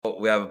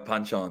we have a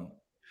punch on.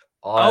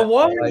 Why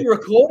are you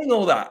recording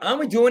all that? Aren't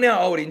we doing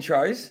our old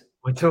intros?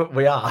 We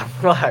are.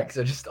 Relax.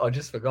 I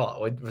just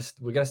forgot. We're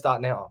going to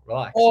start now.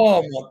 Relax.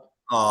 Oh,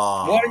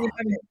 why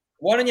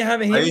don't you have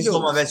me here? I used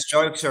all my best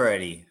jokes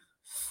already.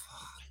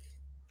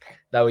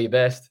 They were your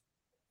best.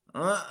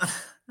 1,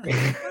 2,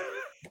 3,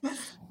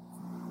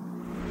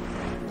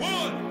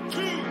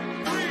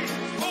 4.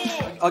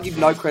 I'll give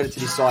no credit to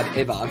this side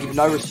ever. I'll give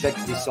no respect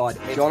to this side.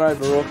 John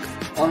O'Barook,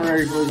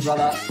 honorary Blues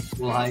brother,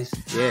 Will Hayes.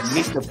 Yes.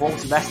 Mr. Paul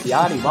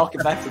Sebastiani,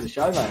 welcome back to the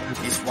show, mate.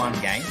 This one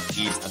game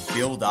is a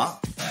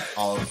build-up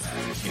of,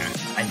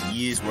 a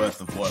year's worth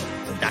of work.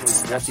 What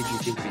did you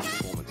think of his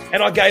performance?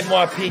 And I gave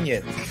my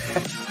opinion.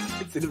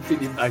 It's an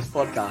opinion-based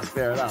podcast,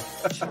 fair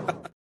enough.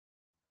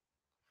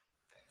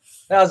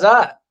 How's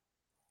that?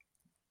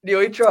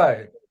 New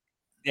intro.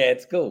 Yeah,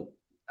 it's cool.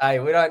 Hey,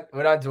 we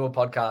don't do a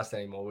podcast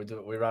anymore.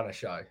 We run a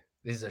show.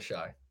 This is a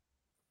show.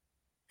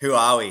 Who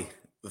are we?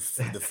 The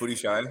footy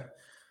show?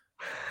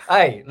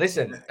 Hey,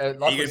 listen. Like you're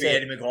going to be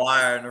Eddie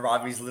Maguire and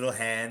rub his little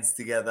hands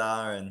together.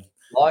 And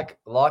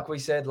like we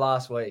said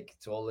last week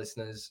to all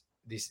listeners,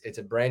 it's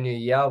a brand new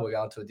year. We're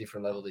going to a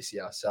different level this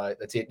year. So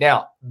that's it.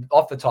 Now,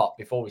 off the top,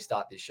 before we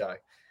start this show,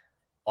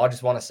 I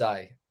just want to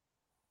say,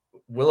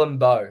 Willem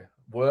Bow,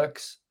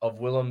 works of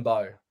Willem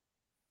Bow.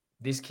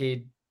 This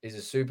kid is a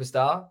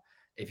superstar.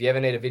 If you ever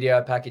need a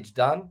video package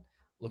done,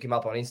 look him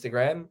up on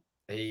Instagram.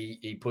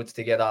 He puts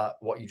together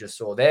what you just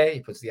saw there. He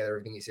puts together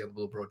everything you see on the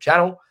Blue Broad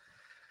channel.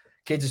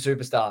 Kid's a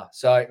superstar.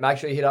 So make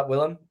sure you hit up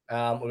Willem.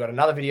 We've got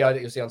another video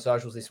that you'll see on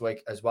socials this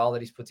week as well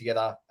that he's put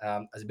together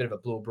as a bit of a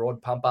Blue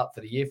Broad pump up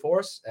for the year for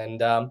us.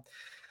 And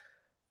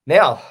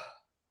now,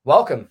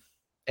 welcome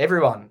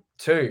everyone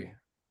to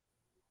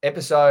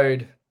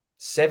episode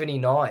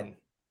 79.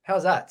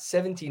 How's that?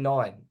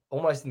 79,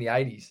 almost in the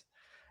 80s.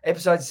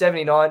 Episode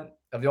 79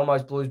 of the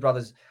Almost Blues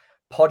Brothers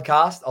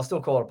podcast. I'll still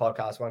call it a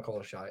podcast. I won't call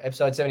it a show.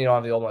 Episode 79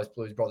 of the Almost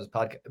Blues Brothers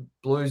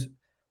podcast.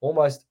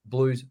 Almost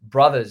Blues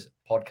Brothers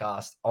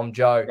podcast. I'm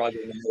Joe.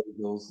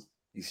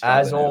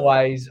 As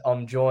always,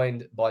 I'm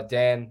joined by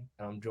Dan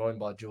and I'm joined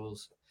by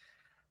Jules.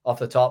 Off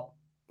the top,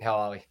 how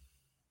are we?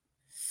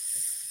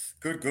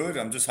 Good.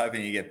 I'm just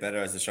hoping you get better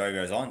as the show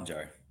goes on,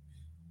 Joe.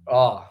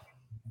 Oh,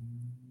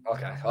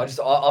 okay.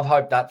 I've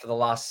hoped that for the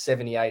last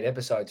 78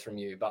 episodes from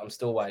you, but I'm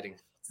still waiting.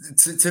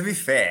 To be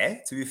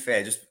fair,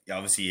 just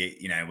obviously,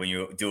 when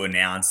you do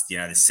announce, the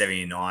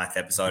 79th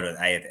episode or the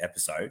 8th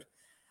episode,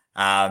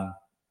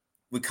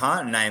 we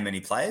can't name any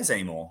players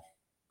anymore.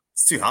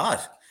 It's too hard.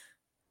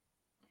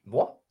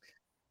 What?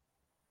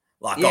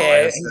 Like,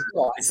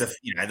 it's the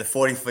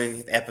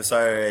 45th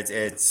episode.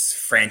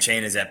 It's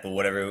Franchina's ep or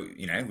whatever,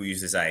 we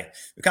used to say.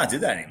 We can't do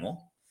that anymore.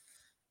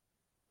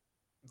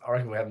 I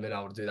reckon we haven't been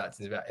able to do that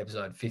since about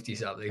episode 50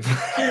 something.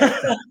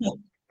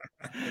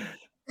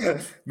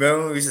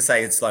 Remember we used to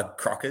say it's like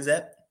Crocker's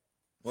ep?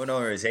 What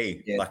number is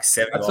he? Yeah. Like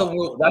 7.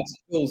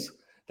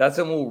 That's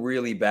when we're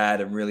really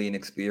bad and really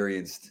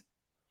inexperienced.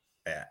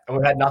 Yeah. And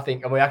we had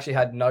nothing, and we actually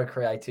had no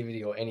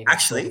creativity or anything.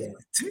 Actually,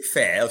 to be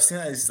fair, I was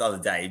thinking about this the other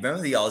day.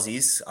 Remember the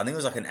Aussies? I think it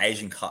was like an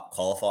Asian Cup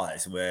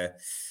qualifiers where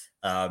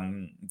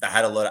they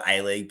had a lot of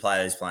A-League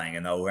players playing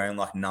and they were wearing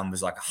like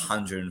numbers like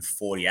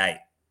 148.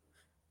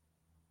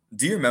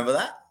 Do you remember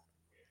that?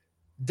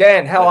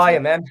 Dan, how are you,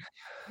 man?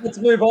 Let's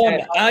move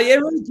on. Yeah,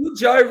 really good,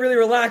 Joe. Really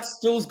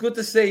relaxed. Jules, good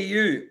to see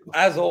you,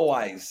 as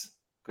always.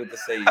 Good to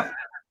see you.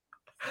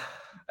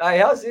 Hey,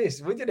 how's this?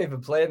 We didn't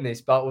even plan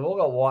this, but we've all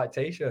got white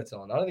T-shirts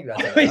on. I don't think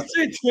that's Me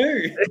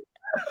too.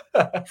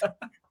 That's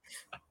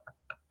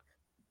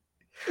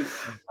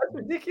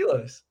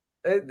ridiculous.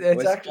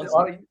 It's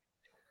actually,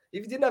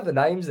 if you didn't have the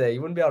names there,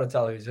 you wouldn't be able to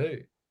tell who's who.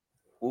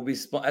 We'll be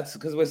that's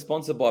because we're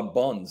sponsored by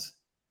Bonds.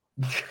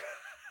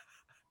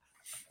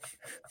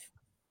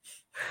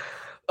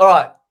 All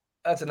right.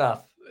 That's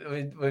enough.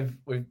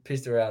 We've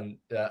pissed around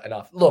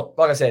enough. Look,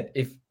 like I said,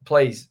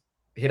 please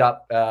hit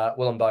up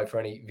Willem Bow for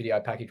any video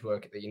package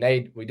work that you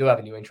need. We do have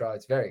a new intro.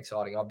 It's very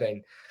exciting. I've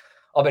been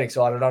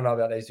excited. I don't know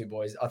about these two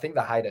boys. I think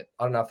they hate it.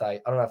 I don't know if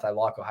they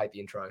like or hate the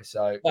intro.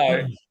 So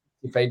no,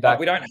 feedback.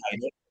 We don't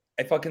hate it.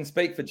 If I can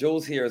speak for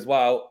Jules here as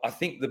well, I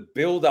think the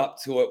build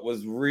up to it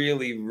was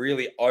really,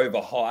 really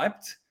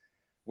overhyped,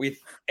 with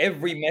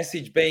every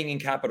message being in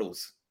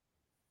capitals.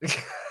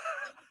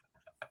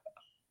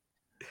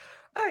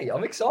 Hey,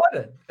 I'm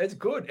excited. It's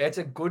good. It's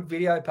a good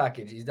video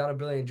package. He's done a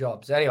brilliant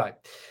job. So anyway,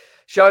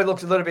 show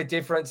looks a little bit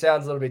different,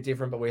 sounds a little bit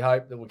different, but we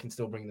hope that we can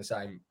still bring the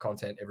same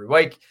content every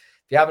week. If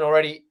you haven't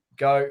already,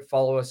 go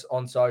follow us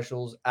on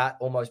socials at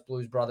Almost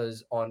Blues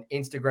Brothers on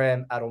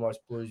Instagram, at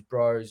Almost Blues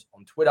Bros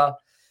on Twitter.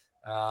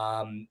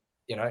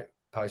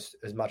 Post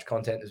as much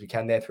content as we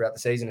can there throughout the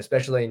season,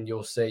 especially, and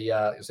you'll see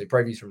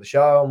previews from the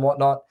show and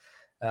whatnot.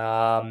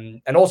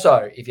 And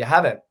also, if you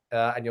haven't,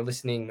 and you're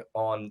listening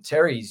on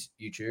Terry's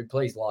YouTube,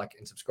 please like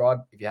and subscribe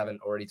if you haven't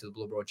already to the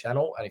Blue Broad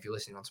channel. And if you're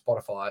listening on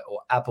Spotify or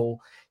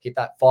Apple, hit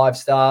that 5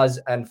 stars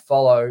and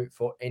follow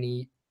for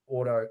any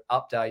auto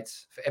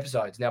updates for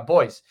episodes. Now,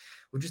 boys,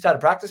 we've just had a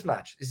practice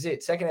match. This is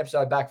it. Second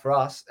episode back for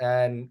us,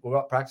 and we've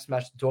got practice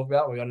match to talk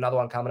about. We've got another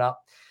one coming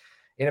up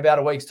in about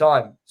a week's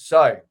time.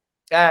 So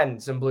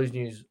And some Blues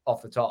news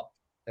off the top,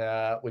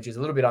 which is a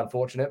little bit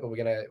unfortunate, but we're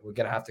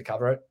gonna have to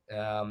cover it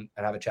and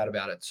have a chat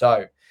about it.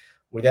 So,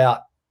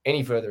 without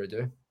any further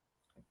ado,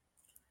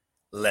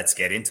 let's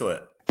get into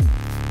it.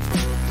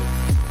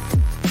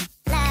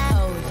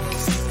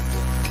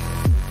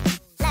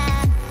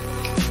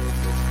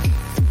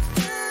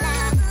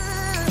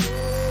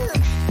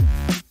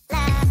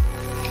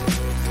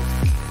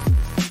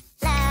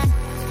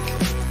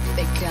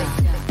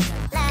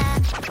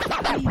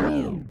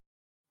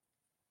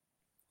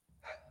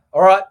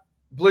 All right,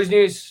 Blues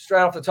news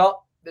straight off the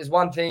top. There's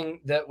one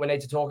thing that we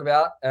need to talk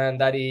about, and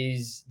that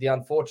is the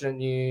unfortunate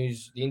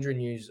news, the injury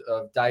news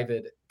of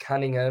David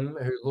Cunningham,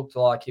 who looked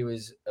like he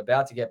was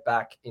about to get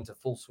back into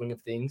full swing of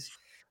things.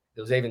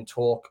 There was even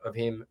talk of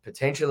him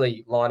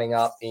potentially lining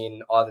up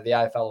in either the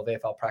AFL or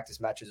VFL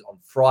practice matches on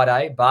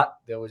Friday, but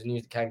there was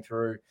news that came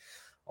through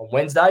on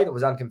Wednesday that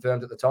was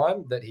unconfirmed at the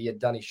time that he had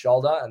done his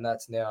shoulder, and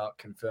that's now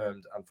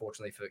confirmed,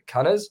 unfortunately, for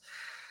Cunners.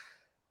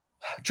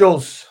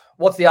 Jules,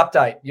 what's the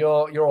update?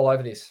 You're all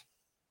over this.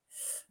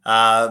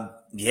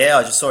 Yeah,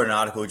 I just saw an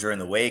article during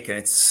the week, and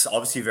it's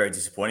obviously very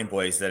disappointing,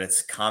 boys, that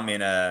it's come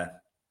in a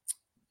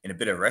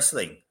bit of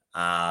wrestling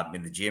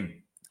in the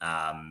gym,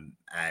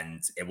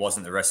 and it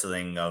wasn't the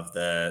wrestling of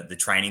the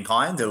training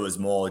kind. It was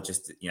more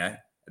just a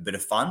bit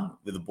of fun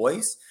with the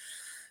boys.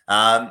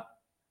 And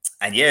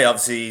yeah,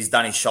 obviously he's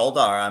done his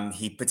shoulder.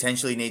 He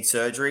potentially needs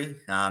surgery.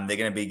 They're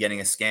going to be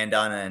getting a scan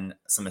done and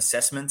some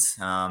assessments.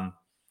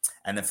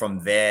 And then from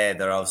there,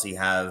 they'll obviously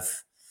have,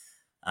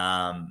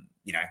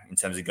 in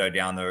terms of go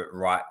down the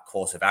right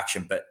course of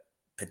action. But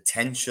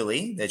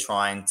potentially they're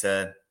trying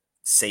to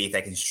see if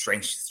they can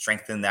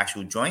strengthen the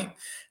actual joint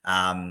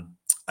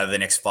over the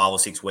next 5 or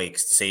 6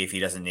 weeks to see if he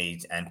doesn't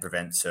need and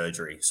prevent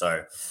surgery.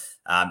 So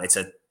it's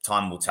a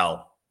time will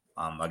tell,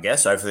 I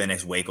guess. Over the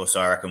next week or so,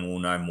 I reckon we'll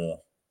know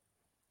more.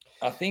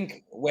 I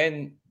think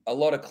when a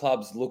lot of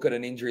clubs look at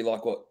an injury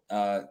like what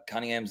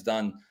Cunningham's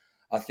done,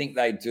 I think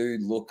they do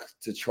look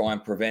to try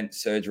and prevent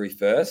surgery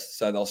first.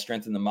 So they'll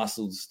strengthen the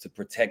muscles to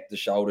protect the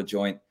shoulder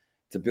joint,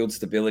 to build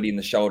stability in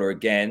the shoulder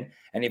again.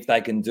 And if they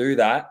can do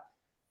that,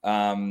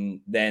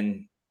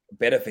 then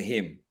better for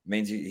him.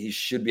 Means he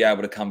should be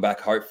able to come back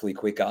hopefully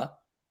quicker.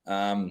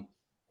 Because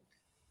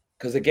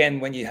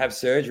again, when you have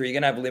surgery, you're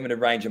going to have limited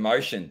range of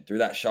motion through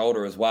that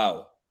shoulder as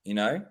well,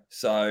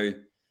 So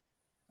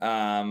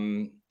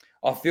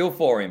I feel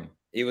for him.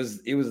 It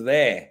was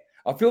there.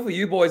 I feel for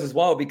you boys as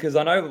well, because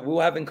I know we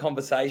were having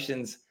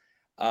conversations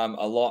a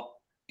lot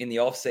in the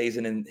off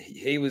season, and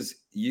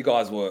you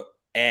guys were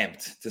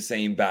amped to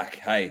see him back.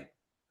 Hey.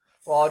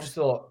 Well, I just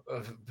thought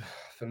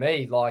for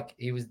me, like,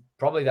 he was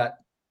probably that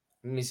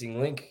missing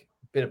link,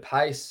 bit of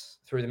pace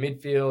through the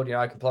midfield.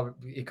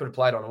 He could have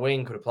played on a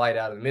wing, could have played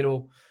out of the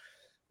middle.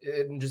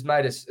 It just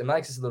makes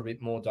us a little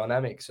bit more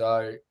dynamic.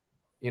 So,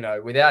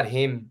 without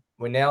him,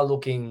 we're now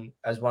looking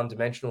as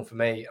one-dimensional for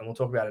me, and we'll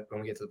talk about it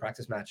when we get to the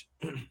practice match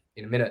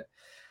in a minute.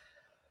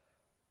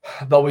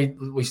 But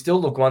we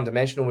still look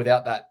one-dimensional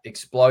without that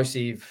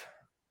explosive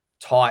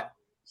type,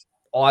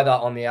 either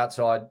on the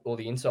outside or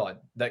the inside,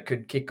 that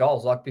could kick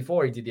goals. Like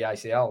before he did the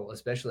ACL,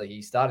 especially,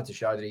 he started to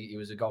show that he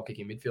was a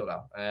goal-kicking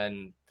midfielder.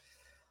 And,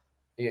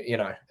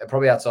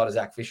 probably outside of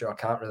Zach Fisher, I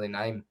can't really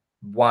name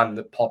one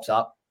that pops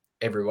up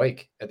every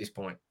week at this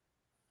point.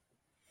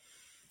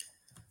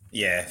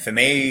 Yeah, for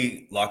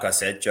me, like I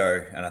said,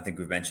 Joe, and I think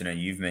we've mentioned, and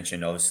you've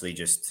mentioned, obviously,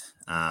 just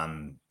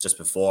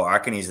before, I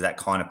reckon he's that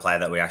kind of player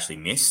that we actually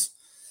miss.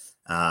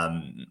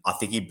 I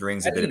think he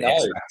brings a bit of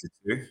X factor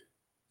too.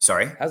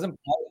 Sorry, hasn't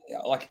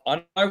played. Like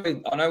I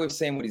know we've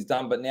seen what he's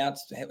done, but now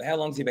how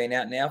long's he been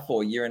out now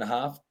for? A year and a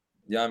half.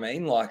 You know what I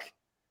mean? Like,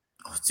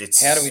 how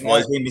do we know? Well,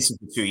 he's been missing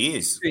for 2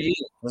 years. 2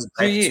 years.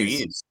 For 2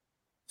 years.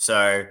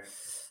 So.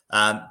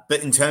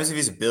 But in terms of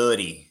his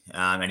ability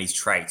and his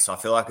traits, I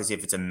feel like as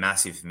if it's a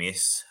massive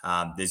miss.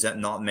 There's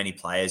not many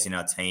players in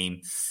our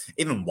team.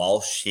 Even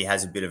Walsh, he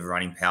has a bit of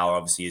running power,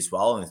 obviously, as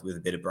well, with a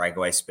bit of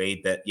breakaway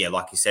speed. But yeah,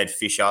 like you said,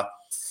 Fisher,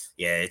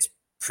 yeah, it's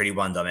pretty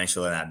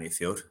one-dimensional in that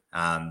midfield.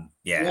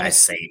 I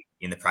see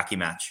in the Pracky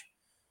match.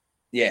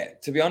 Yeah,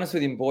 to be honest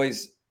with him,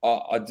 boys,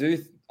 I'm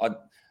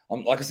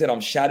like I said,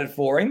 I'm shattered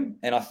for him,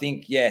 and I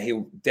think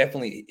he'll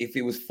definitely, if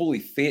he was fully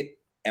fit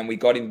and we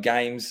got him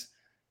games,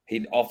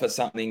 he'd offer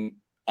something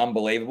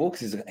unbelievable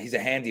because he's a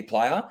handy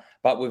player.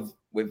 But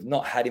we've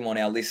not had him on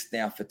our list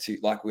now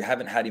we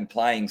haven't had him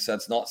playing, so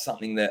it's not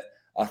something that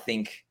I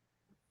think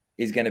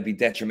is going to be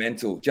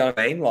detrimental. Do you know what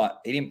I mean? Like,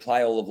 he didn't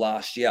play all of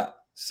last year,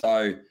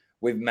 so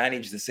we've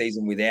managed the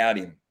season without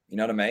him. You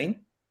know what I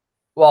mean?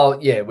 Well,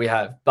 yeah, we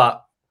have,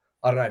 but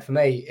I don't know. For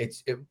me,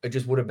 it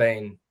just would have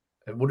been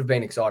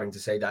exciting to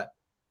see that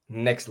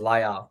next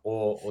layer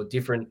or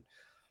different.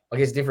 I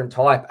guess different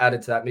type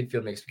added to that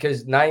midfield mix,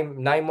 because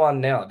name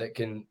one now that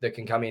can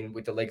come in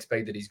with the leg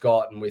speed that he's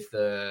got and with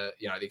the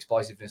the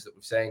explosiveness that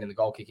we've seen and the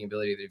goal kicking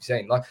ability that we've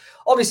seen. Like,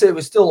 obviously it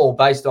was still all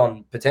based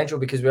on potential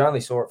because we only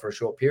saw it for a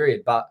short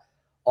period, but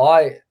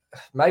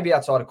maybe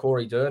outside of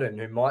Corey Durden,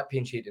 who might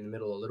pinch hit in the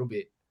middle a little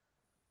bit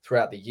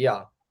throughout the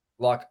year,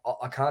 like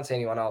I can't see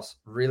anyone else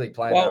really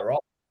playing that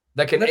role.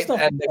 They can, That's not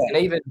and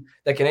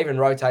they can even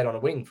rotate on a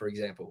wing, for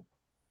example.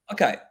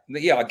 Okay,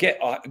 yeah, I get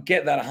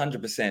that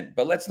 100%.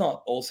 But let's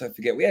not also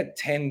forget we had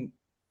 10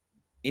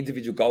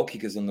 individual goal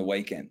kickers on the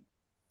weekend.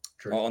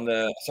 True.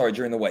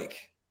 During the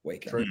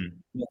weekend. True.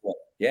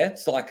 Yeah,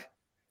 it's like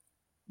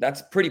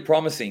that's pretty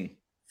promising.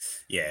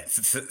 Yeah,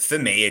 for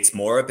me, it's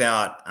more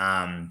about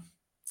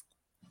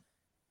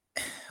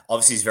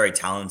obviously he's very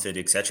talented,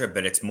 etc.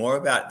 But it's more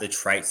about the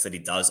traits that he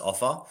does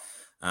offer.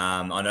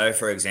 I know,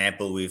 for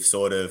example, we've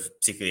sort of,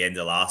 particularly end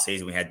of last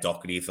season, we had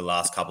Doherty for the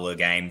last couple of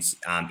games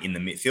in the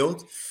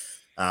midfield.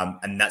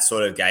 And that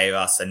sort of gave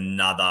us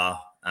another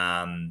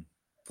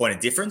point of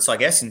difference, I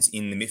guess,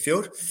 in the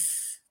midfield.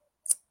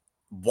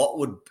 What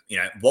would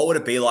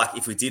it be like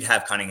if we did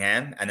have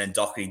Cunningham and then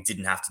Doherty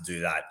didn't have to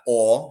do that,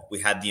 or we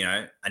had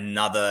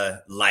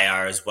another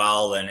layer as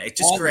well, and it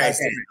just creates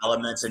different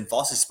elements. And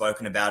Voss has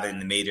spoken about it in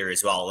the media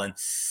as well, and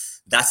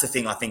that's the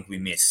thing I think we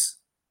miss.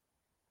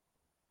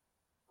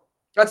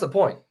 That's the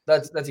point.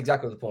 That's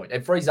exactly the point.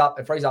 It frees up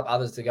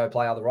others to go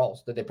play other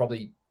roles that they're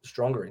probably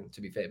stronger in,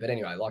 to be fair. But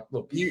anyway, like,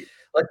 look,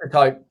 let's just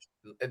hope.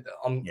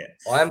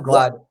 I am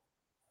glad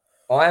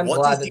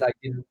that they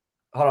didn't.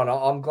 Hold on,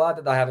 I'm glad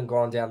that they haven't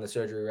gone down the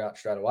surgery route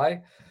straight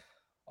away.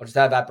 I just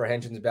have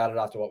apprehensions about it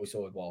after what we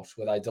saw with Walsh,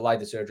 where they delayed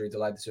the surgery,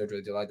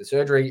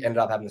 ended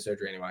up having the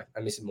surgery anyway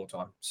and missing more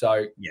time.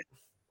 So,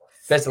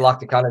 best of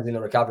luck to Cunners in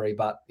the recovery,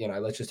 but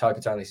let's just hope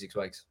it's only 6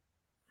 weeks.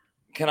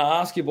 Can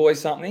I ask you boys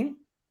something?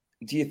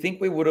 Do you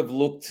think we would have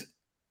looked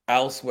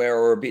elsewhere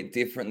or a bit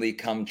differently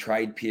come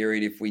trade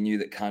period if we knew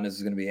that Cunners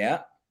was going to be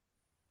out?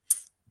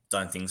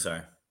 Don't think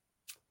so.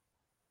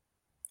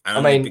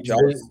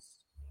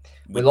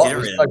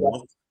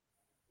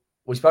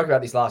 We spoke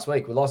about this last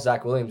week. We lost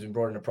Zach Williams and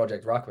brought in a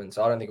Project Ruckman,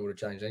 so I don't think it would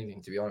have changed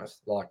anything, to be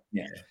honest.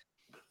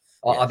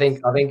 I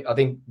think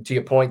to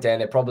your point, Dan,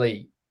 they're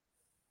probably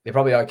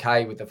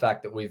okay with the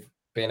fact that we've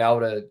been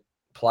able to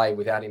play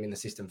without him in the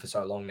system for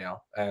so long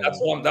now. And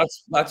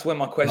that's where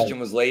my question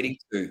was leading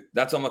to.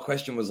 That's what my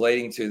question was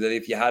leading to. That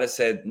if you had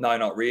said no,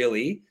 not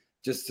really,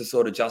 just to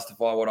sort of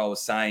justify what I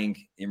was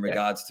saying in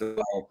regards to,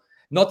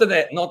 not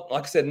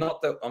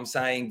that I'm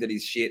saying that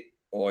he's shit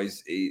or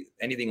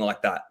anything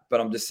like that,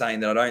 but I'm just saying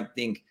that I don't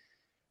think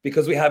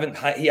because he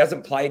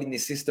hasn't played in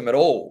this system at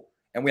all,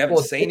 and we haven't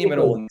seen him at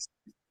all.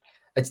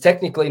 It's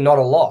technically not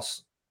a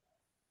loss.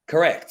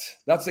 Correct.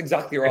 That's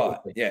exactly right.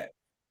 Yeah.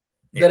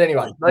 But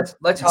anyway, let's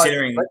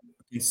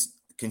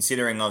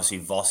considering obviously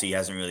Vossi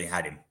hasn't really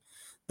had him.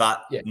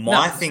 But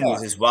my thing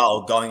is as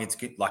well, going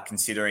into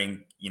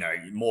considering,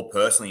 more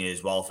personally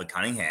as well for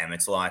Cunningham,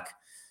 it's like,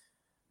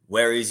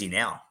 where is he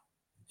now?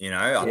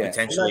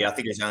 Potentially, I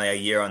think there's only a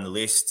year on the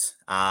list.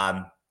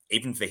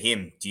 Even for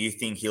him, do you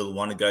think he'll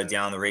want to go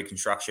down the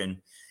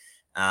reconstruction,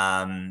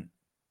 down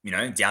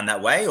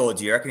that way? Or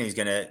do you reckon he's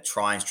going to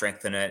try and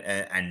strengthen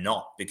it and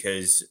not?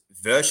 Because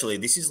virtually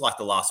this is like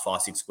the last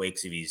 5-6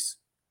 weeks of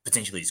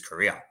potentially his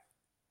career,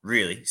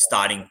 really,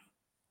 starting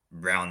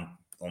around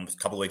almost a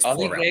couple of weeks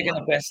before round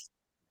one.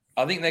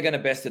 I think they're going to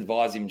best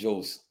advise him,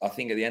 Jules. I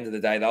think at the end of the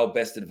day, they'll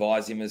best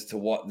advise him as to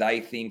what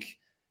they think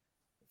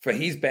for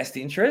his best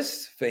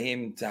interest, for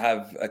him to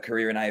have a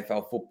career in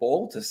AFL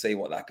football, to see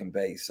what that can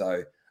be.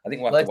 So I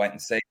think we'll have to wait and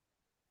see.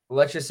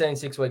 Let's just see in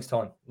 6 weeks'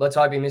 time. Let's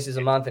hope he misses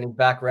a month and he's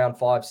back around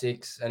 5,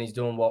 6, and he's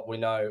doing what we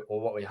know or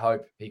what we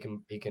hope he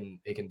can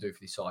do for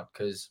this side.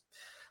 Because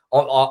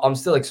I'm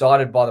still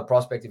excited by the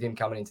prospect of him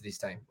coming into this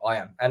team. I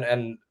am,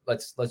 and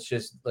let's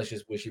just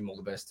wish him all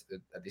the best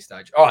at this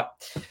stage. All right,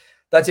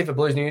 that's it for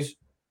Blues News.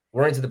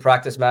 We're into the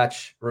practice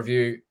match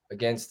review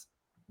against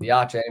the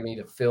arch enemy,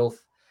 the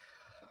Filth.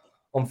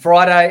 On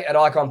Friday at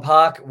Icon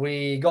Park,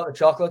 we got the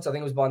chocolates. I think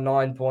it was by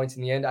 9 points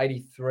in the end,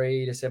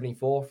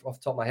 83-74 off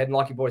the top of my head. And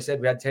like your boy said,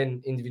 we had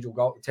 10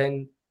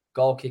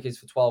 goal kickers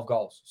for 12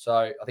 goals. So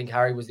I think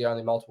Harry was the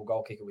only multiple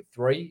goal kicker with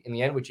 3 in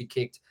the end, which he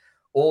kicked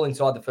all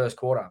inside the first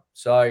quarter.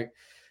 So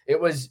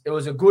it was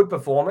a good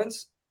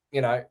performance.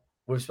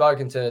 We've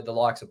spoken to the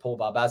likes of Paul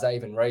Barbaza,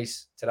 even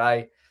Reese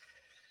today,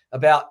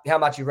 about how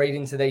much you read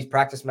into these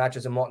practice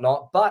matches and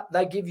whatnot, but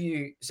they give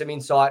you some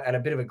insight and a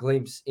bit of a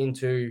glimpse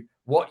into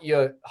what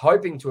you're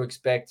hoping to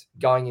expect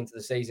going into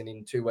the season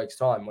in 2 weeks'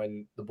 time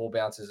when the ball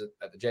bounces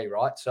at the G,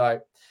 right? So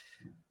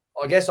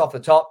I guess off the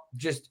top,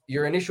 just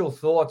your initial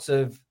thoughts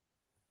of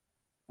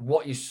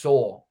what you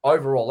saw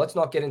overall. Let's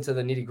not get into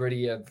the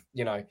nitty-gritty of,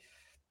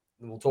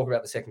 we'll talk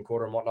about the second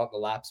quarter and whatnot, the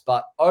laps,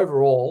 but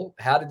overall,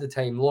 how did the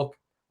team look?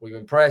 Were you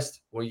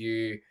impressed?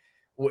 Did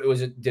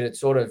it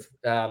sort of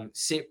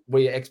sit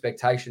where your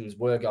expectations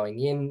were going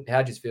in?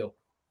 How'd you feel?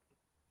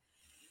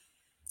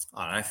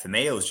 I don't know. For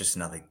me, it was just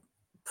another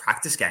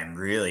practice game,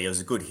 really. It was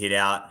a good hit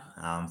out.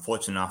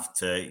 Fortunate enough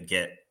to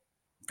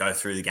go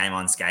through the game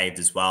unscathed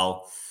as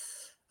well.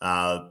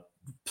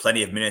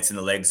 Plenty of minutes in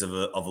the legs of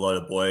a lot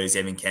of boys.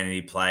 Evan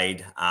Kennedy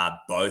played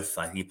both.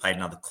 I think he played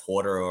another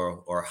quarter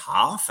or a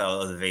half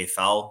of the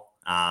VFL.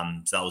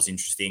 So that was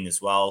interesting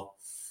as well.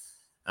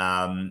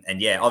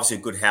 Obviously a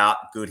good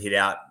hit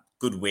out,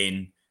 good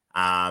win.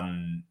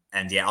 I'm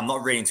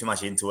not reading too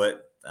much into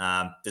it.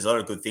 There's a lot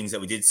of good things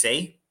that we did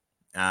see.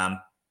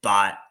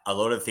 but a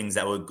lot of things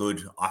that were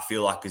good, I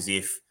feel like as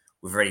if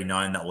we've already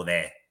known that were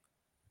there.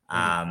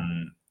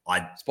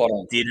 I Spot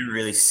on. didn't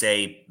really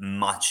see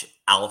much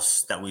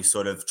else that we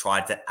sort of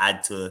tried to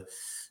add to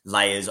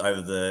layers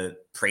over the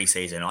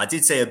preseason. I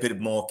did see a bit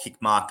more kick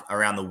mark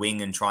around the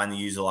wing and trying to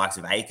use the likes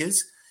of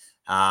Akers.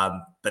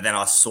 But then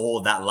I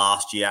saw that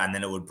last year, and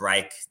then it would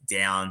break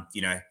down,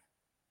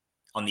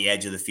 on the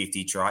edge of the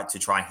 50 to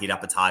try and hit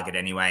up a target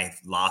anyway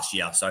last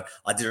year. So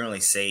I didn't really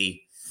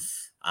see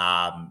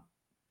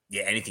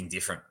anything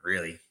different,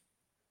 really.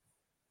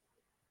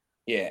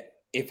 Yeah.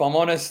 If I'm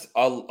honest,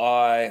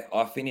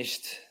 I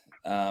finished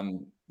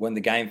when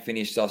the game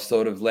finished, I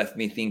sort of left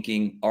me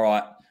thinking, all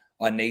right,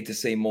 I need to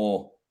see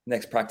more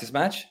next practice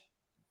match.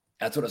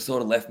 That's what it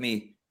sort of left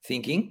me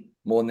thinking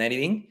more than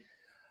anything.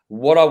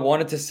 What I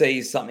wanted to see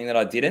is something that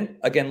I didn't.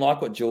 Again,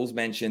 like what Jules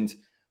mentioned,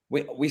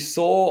 we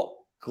saw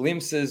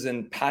glimpses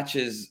and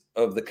patches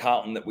of the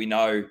Carlton that we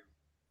know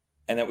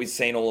and that we've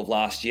seen all of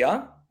last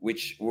year,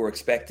 which we're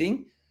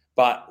expecting.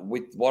 But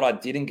with what I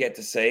didn't get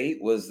to see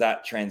was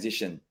that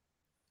transition.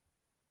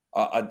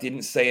 I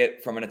didn't see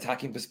it from an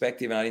attacking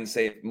perspective, and I didn't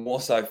see it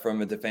more so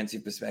from a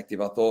defensive perspective.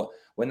 I thought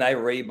when they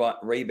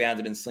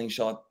rebounded and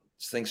slingshotted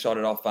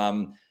off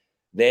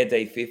their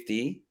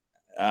D50,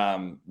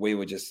 we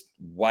were just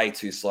way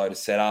too slow to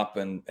set up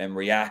and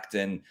react.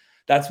 And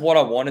that's what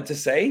I wanted to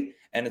see.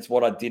 And it's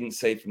what I didn't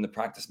see from the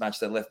practice match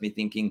that left me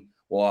thinking,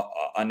 well,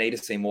 I need to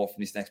see more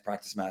from this next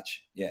practice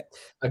match. Yeah.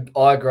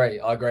 I agree.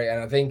 And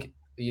I think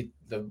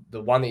the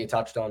one that you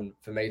touched on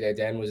for me there,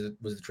 Dan, was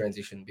the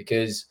transition,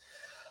 because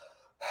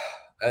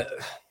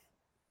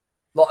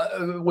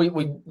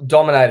we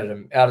dominated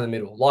them out of the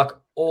middle, like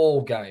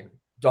all game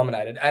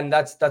dominated. And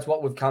that's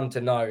what we've come to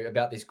know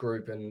about this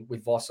group, and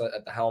with Voss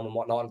at the helm and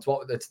whatnot.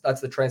 And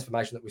that's the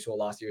transformation that we saw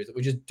last year, is that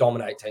we just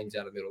dominate teams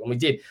out of the middle. And we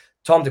did.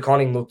 Tom De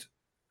Koning looked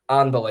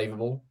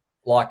unbelievable.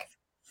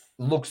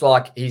 Looks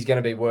like he's going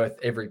to be worth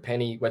every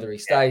penny, whether he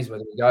stays,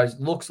 whether he goes.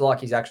 Looks like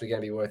he's actually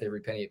going to be worth every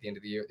penny at the end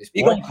of the year at this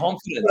point. Big on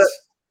confidence.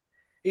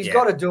 He's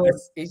got to do it.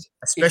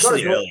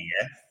 Especially early,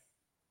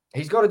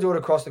 He's got to do it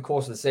across the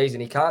course of the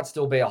season. He can't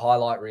still be a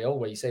highlight reel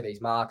where you see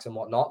these marks and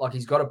whatnot.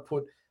 He's got to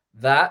put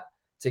that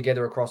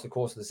together across the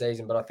course of the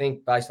season. But I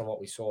think based on what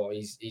we saw,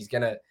 he's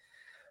going to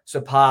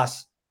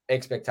surpass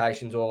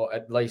expectations, or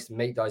at least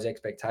meet those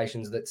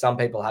expectations that some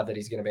people have, that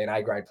he's going to be an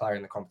A-grade player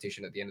in the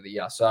competition at the end of the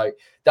year. So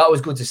that was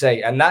good to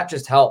see. And that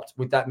just helped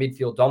with that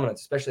midfield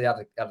dominance, especially out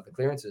of the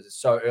clearances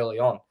so early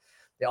on.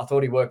 I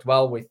thought he worked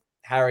well with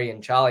Harry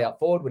and Charlie up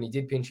forward when he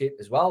did pinch hit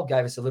as well.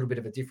 Gave us a little bit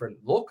of a different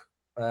look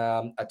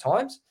at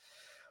times.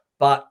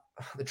 But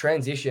the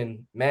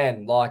transition,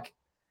 man,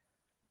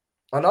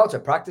 I know it's a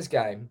practice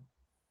game,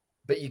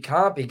 but you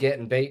can't be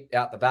getting beat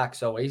out the back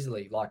so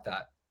easily like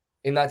that.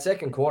 In that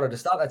second quarter, to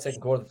start that second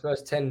quarter, the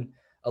first 10,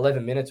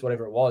 11 minutes,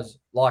 whatever it was,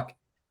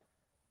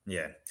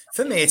 Yeah.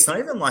 For me, it's not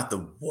even like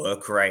the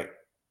work rate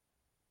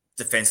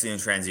defensively in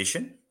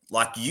transition.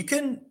 You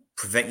can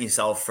prevent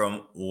yourself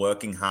from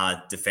working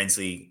hard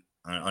defensively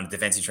on a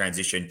defensive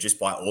transition just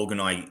by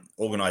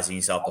organizing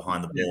yourself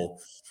behind the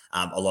ball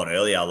a lot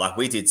earlier.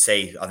 We did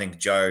see, I think,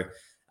 Joe,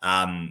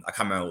 I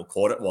can't remember what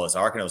quarter it was.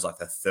 I reckon it was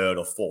the third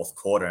or fourth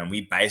quarter, and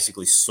we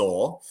basically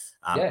saw,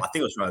 I think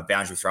it was from a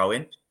boundary throw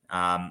in.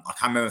 I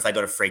can't remember if they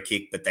got a free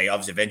kick, but they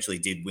obviously eventually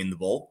did win the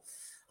ball.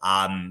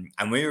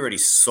 And we already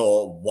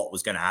saw what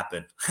was going to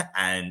happen,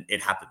 and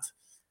it happened.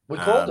 We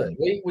called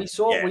it. We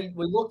saw. Yeah.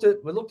 We looked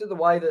at the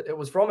way that it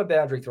was from a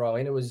boundary throw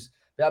in. It was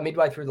about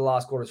midway through the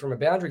last quarter. It's from a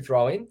boundary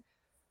throw in.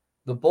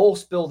 The ball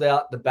spilled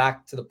out the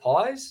back to the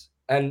Pies,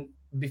 and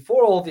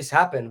before all of this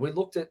happened, we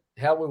looked at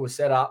how we were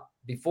set up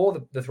before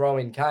the throw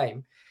in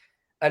came,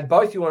 and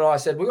both you and I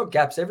said, we've got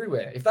gaps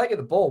everywhere. If they get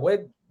the ball,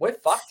 we're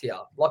fucked here.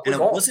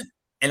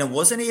 And it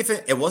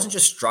wasn't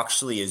just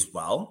structurally as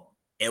well.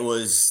 It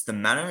was the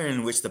manner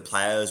in which the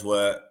players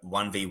were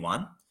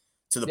 1v1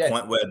 to the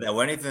point where they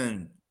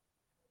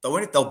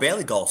were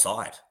barely goal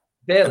side,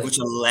 which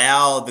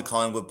allowed the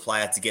Collingwood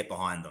player to get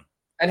behind them.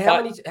 And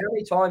how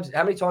many times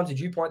did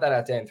you point that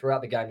out, Dan,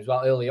 throughout the game as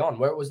well, early on,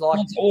 where it was how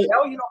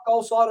are you not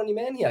goal side on your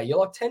man here?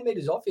 You're 10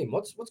 meters off him.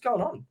 What's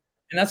going on?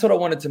 And that's what I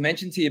wanted to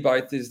mention to you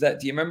both, is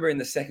that, do you remember in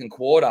the second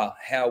quarter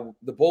how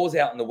the ball's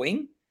out in the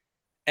wing?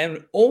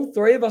 And all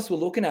three of us were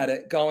looking at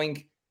it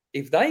going,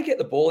 if they get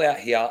the ball out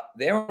here,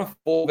 they're on a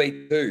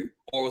 4v2,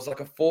 or it was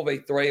like a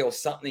 4v3 or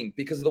something,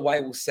 because of the way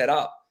it was set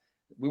up.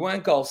 We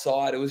weren't goal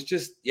side. It was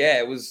just,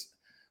 it was,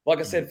 like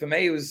I said, for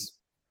me, it was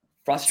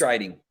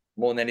frustrating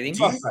more than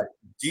anything.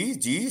 Do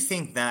you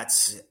think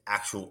that's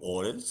actual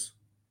orders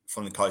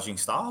from the coaching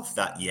staff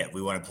that,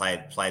 we want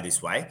to play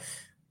this way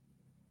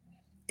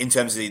in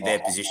terms of their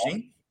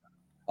positioning?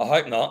 I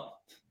hope not.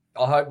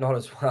 I hope not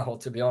as well,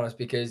 to be honest,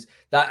 because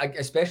that,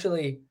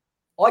 especially,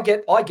 I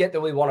get that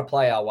we want to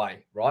play our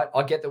way, right?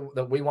 I get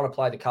that we want to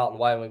play the Carlton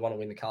way and we want to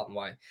win the Carlton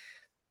way.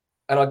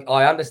 And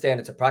I understand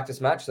it's a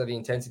practice match, so the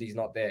intensity is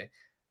not there.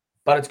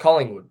 But it's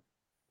Collingwood.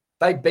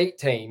 They beat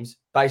teams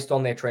based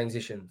on their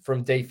transition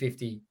from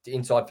D50 to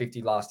inside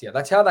 50 last year.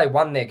 That's how they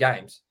won their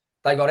games.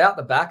 They got out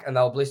the back and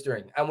they were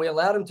blistering. And we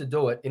allowed them to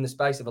do it in the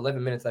space of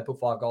 11 minutes. They put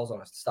 5 goals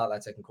on us to start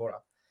that second quarter.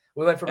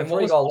 We went from a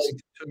 3-goal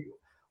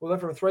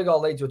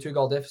lead to a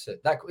 2-goal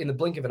deficit that in the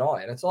blink of an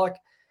eye. And it's like,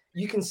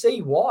 you can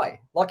see why.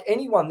 Like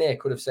anyone there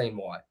could have seen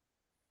why.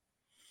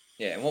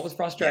 Yeah, and what was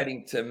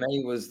frustrating to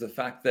me was the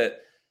fact that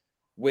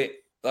we,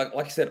 like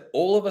I said,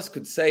 all of us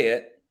could see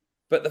it,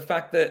 but the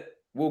fact that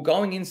we're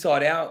going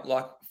inside out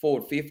like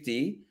forward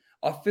 50,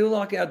 I feel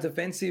like our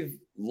defensive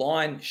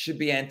line should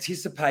be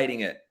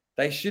anticipating it.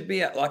 They should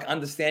be like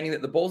understanding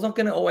that the ball's not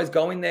going to always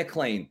go in there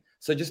clean.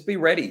 So just be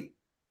ready.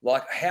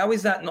 Like, how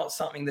is that not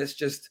something that's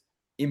just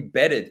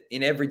embedded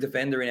in every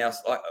defender in our,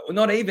 like,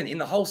 not even in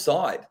the whole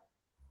side,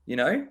 you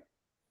know?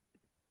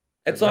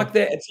 It's like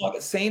that. It's like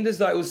it seemed as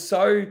though it was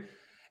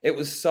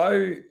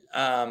so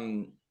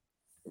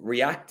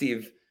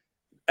reactive,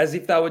 as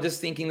if they were just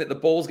thinking that the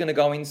ball's going to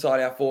go inside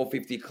our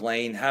 450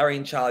 clean. Harry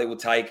and Charlie will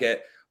take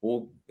it.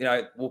 We'll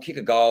kick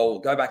a goal,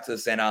 go back to the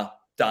center,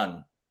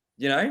 done.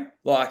 You know,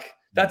 like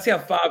that's how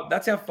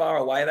far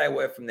away they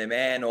were from their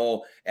man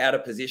or out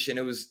of position.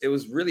 It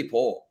was really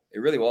poor. It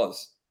really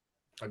was.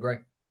 Agree.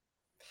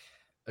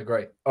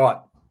 All right.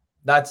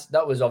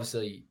 That was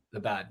obviously the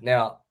bad.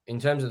 Now, in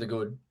terms of the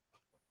good,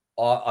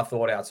 I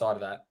thought outside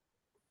of that,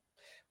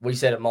 we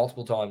said it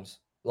multiple times.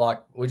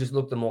 Like, we just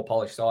looked the more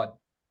polished side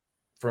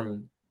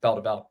from bell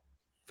to bell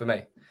for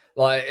me.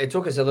 Like, it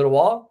took us a little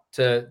while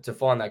to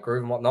find that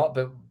groove and whatnot,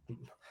 but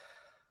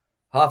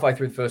halfway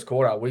through the first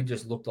quarter, we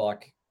just looked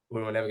like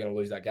we were never going to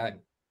lose that game.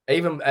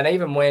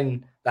 Even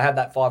when they had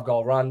that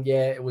 5-goal run,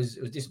 it was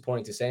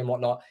disappointing to see and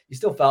whatnot. You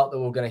still felt that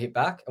we were going to hit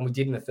back, and we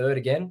did in the third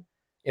again.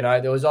 You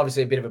know, there was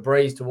obviously a bit of a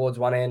breeze towards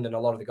one end, and a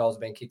lot of the goals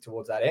have been kicked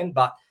towards that end,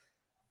 but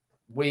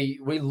we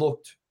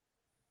looked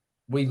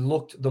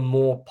the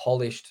more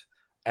polished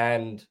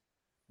and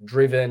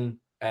driven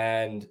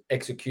and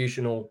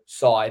executional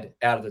side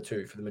out of the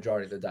two for the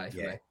majority of the day for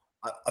me.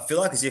 I feel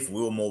like as if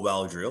we were more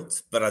well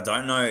drilled, but I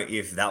don't know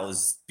if that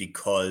was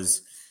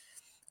because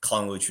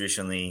Collingwood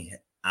traditionally,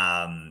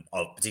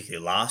 or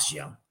particularly last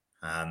year,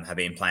 have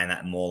been playing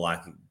that more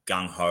like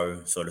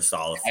gung-ho sort of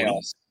style of footy.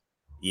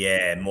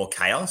 Yeah, more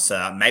chaos.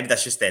 Maybe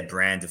that's just their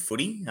brand of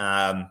footy.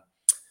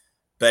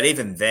 But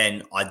even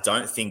then, I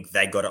don't think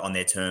they got it on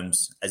their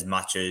terms as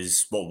much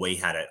as what we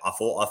had it. I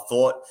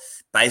thought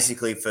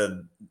basically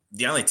for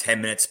the only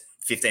 10 minutes,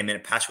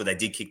 15-minute patch where they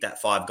did kick that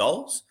 5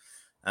 goals,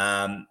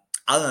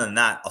 other than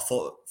that, I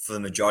thought for the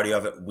majority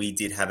of it, we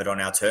did have it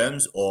on our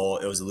terms,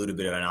 or it was a little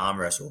bit of an arm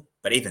wrestle.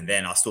 But even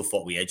then, I still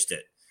thought we edged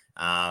it.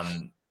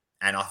 And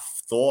I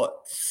thought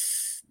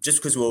just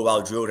because we were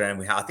well drilled,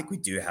 and I think we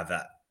do have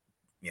that,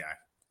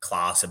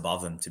 class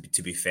above them,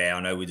 to be fair. I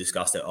know we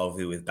discussed it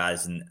obviously with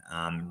Baz and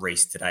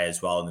Reese today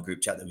as well in the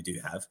group chat that we do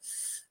have.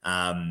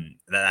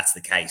 That's the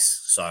case.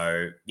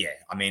 So, yeah,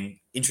 I mean,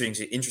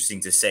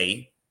 interesting to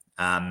see.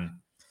 And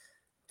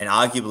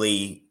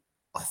arguably,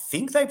 I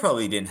think they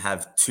probably didn't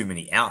have too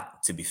many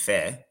out, to be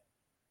fair,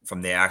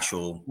 from their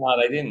actual...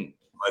 No, they didn't.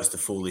 Close to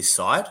full this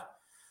side.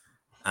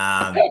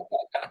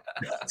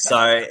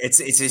 So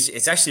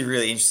it's actually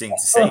really interesting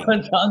to see.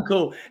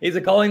 Uncle, he's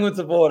a Collingwood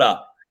supporter.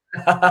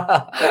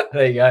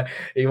 There you go.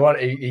 He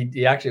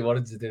actually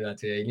wanted to do that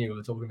to you. He knew we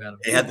were talking about him.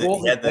 He had the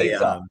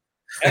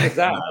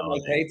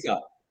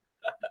pizza.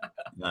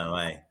 No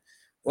way.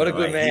 What a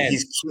good man.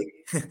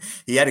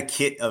 He had a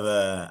kit of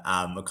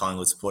a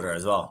Collingwood supporter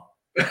as well.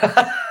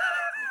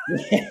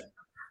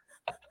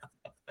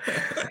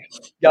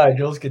 Go,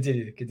 Jules,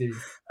 continue.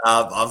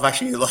 I've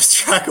actually lost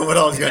track of what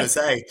I was going to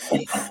say.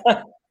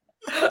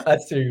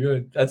 That's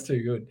too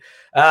good.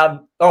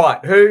 All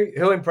right,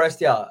 who impressed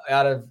you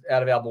out of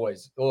our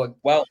boys? Can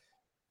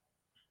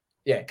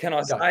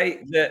I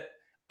say that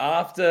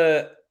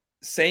after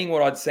seeing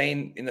what I'd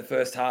seen in the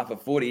first half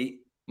of footy,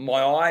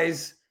 my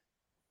eyes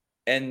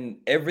and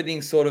everything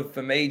sort of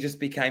for me just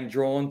became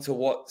drawn to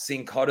what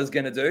Sincotta's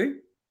going to do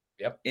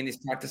in this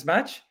practice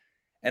match,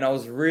 and I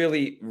was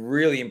really,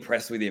 really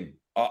impressed with him.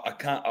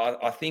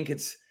 I think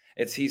it's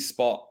his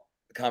spot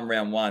come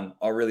round one.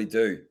 I really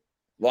do.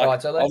 I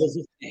was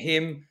looking at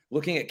him,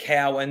 looking at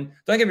Cowan.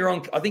 Don't get me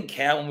wrong. I think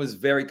Cowan was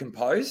very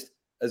composed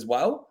as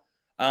well.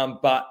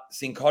 But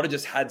Sincotta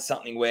just had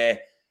something where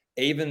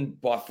even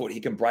by foot,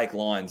 he can break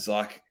lines.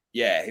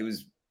 He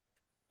was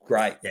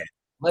great. Yeah.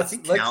 Let's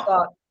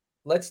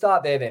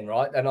start there then,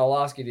 right? And I'll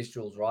ask you this,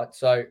 Jules, right?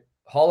 So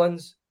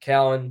Hollins,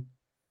 Cowan,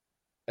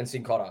 and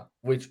Sincotta,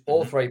 which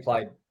all three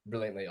played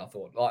brilliantly, I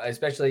thought.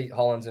 Especially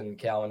Hollins and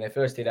Cowan, their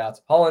first hit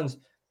outs. Hollins,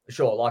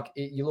 sure,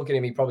 you look at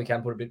him, he probably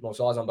can put a bit more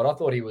size on, but I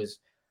thought he was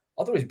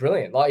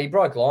brilliant. He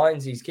broke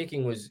lines. His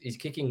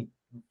kicking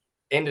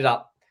ended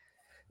up,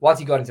 once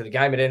he got into the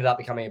game, it ended up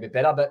becoming a bit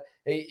better. But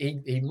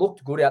he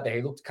looked good out there.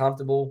 He looked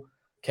comfortable.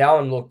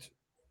 Cowan looked,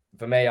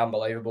 for me,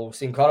 unbelievable.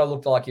 Sincotta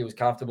looked like he was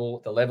comfortable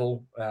at the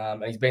level,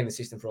 and he's been in the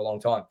system for a long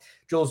time.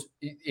 Jules,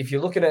 if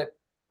you're looking at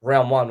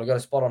round one, we've got a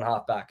spot on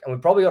half back, and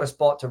we've probably got a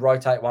spot to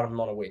rotate one of them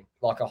on a wing,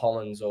 like a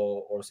Hollins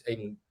or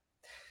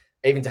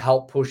even to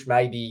help push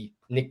maybe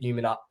Nick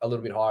Newman up a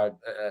little bit higher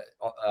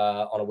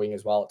on a wing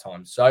as well at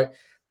times. So,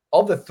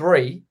 of the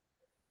three,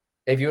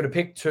 if you were to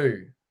pick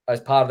two as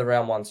part of the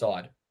round one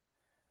side,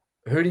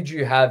 who did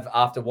you have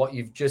after what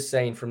you've just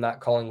seen from that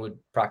Collingwood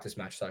practice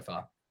match so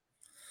far?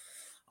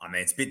 I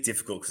mean, it's a bit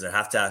difficult because I'd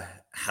have to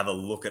have a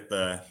look at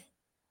the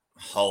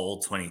whole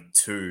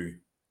 22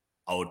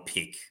 I would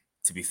pick,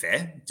 to be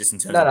fair, just in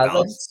terms of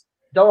balance.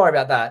 Don't worry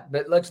about that.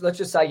 But let's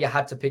just say you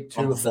had to pick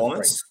two on of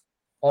performance.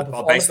 The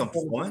three. Based on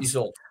performance, you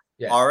saw.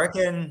 Yeah. I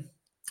reckon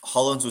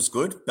Hollands was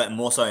good, but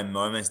more so in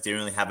moments didn't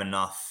really have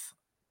enough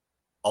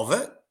of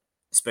it,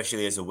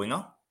 especially as a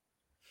winger.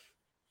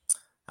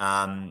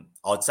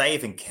 I'd say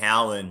even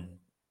Cowan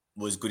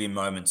was good in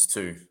moments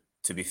too,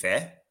 to be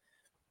fair.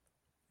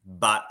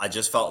 But I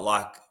just felt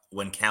like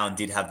when Cowan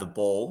did have the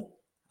ball,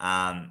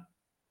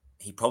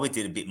 he probably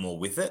did a bit more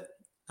with it,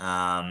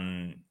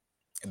 a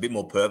bit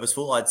more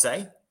purposeful, I'd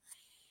say.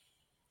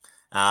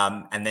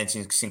 And then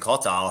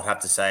Sincotta, I would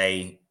have to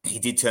say he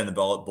did turn the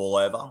ball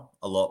over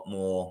a lot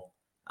more.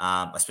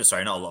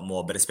 Sorry, not a lot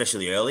more, but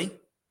especially early.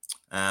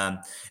 And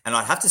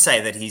I'd have to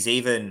say that he's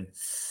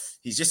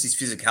just his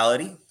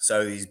physicality.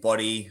 So his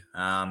body,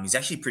 he's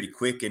actually pretty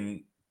quick.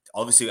 And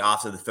obviously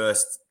after the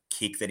first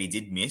kick that he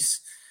did miss,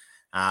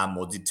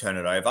 or did turn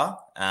it over,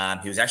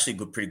 he was actually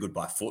pretty good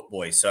by foot,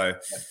 boys. So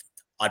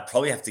I'd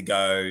probably have to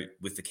go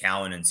with the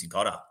Cowan and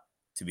Sincotta,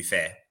 to be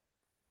fair.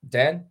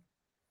 Dan?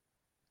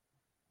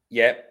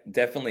 Yeah,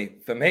 definitely.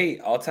 For me,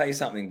 I'll tell you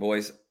something,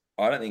 boys.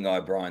 I don't think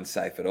O'Brien's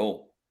safe at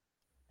all.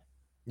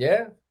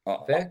 Yeah,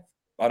 fair.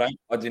 I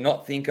do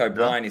not think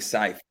O'Brien is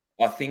safe.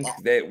 I think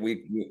that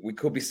we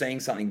could be seeing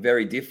something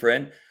very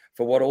different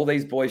for what all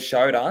these boys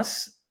showed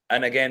us.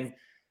 And again,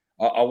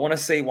 I want to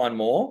see one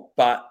more,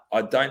 but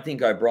I don't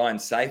think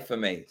O'Brien's safe for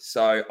me.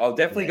 So I'll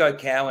definitely go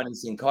Cowan and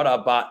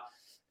Sincotta, but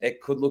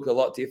it could look a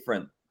lot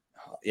different.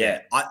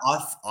 Yeah.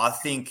 I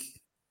think,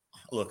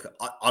 look,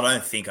 I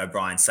don't think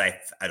O'Brien's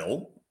safe at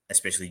all,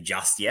 especially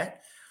just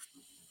yet.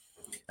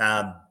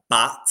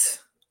 But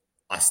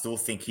I still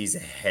think he's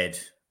ahead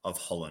of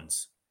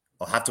Hollands.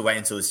 I'll have to wait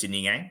until the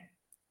Sydney game,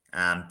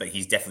 but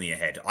he's definitely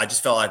ahead. I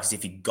just felt like as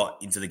if he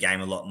got into the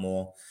game a lot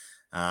more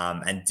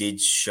and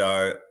did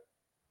show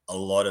a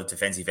lot of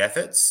defensive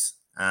efforts,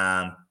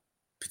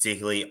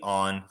 particularly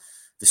on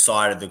the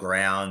side of the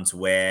ground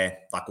where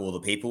like all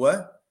the people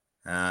were.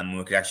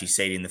 We could actually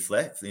see it in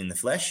the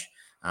flesh,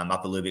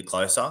 up a little bit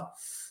closer.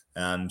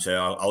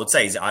 So I would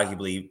say he's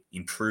arguably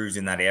improved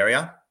in that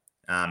area,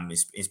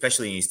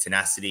 especially in his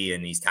tenacity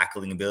and his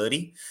tackling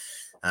ability.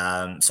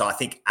 So I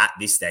think at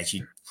this stage,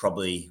 he'd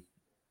probably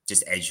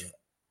just edge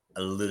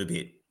a little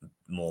bit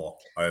more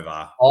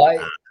over.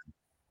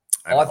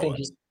 I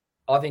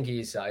think he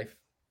is safe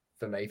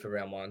for me for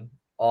round one.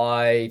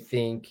 I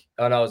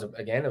know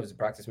it was a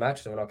practice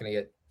match, so we're not going to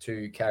get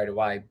too carried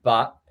away,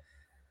 but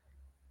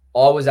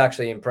I was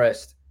actually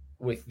impressed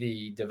with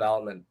the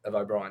development of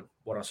O'Brien,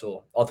 what I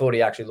saw. I thought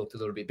he actually looked a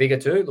little bit bigger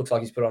too. Looks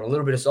like he's put on a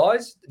little bit of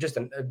size, just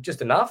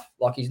enough.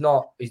 Like he's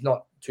not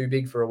too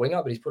big for a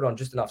winger, but he's put on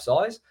just enough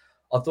size.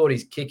 I thought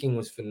his kicking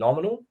was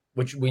phenomenal,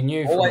 which we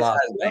knew from last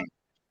year.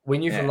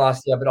 From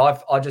last year,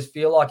 but I just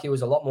feel like he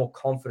was a lot more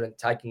confident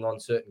taking on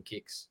certain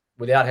kicks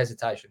without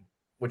hesitation,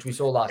 which we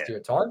saw last year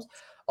at times.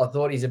 I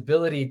thought his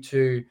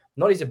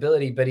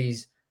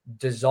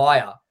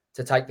desire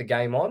to take the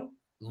game on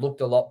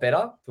looked a lot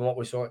better than what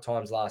we saw at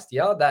times last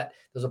year. That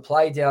there's a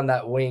play down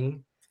that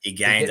wing. He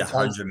gained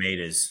 100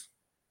 meters.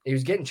 He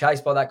was getting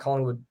chased by that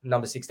Collingwood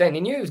number 16.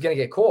 He knew he was going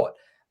to get caught.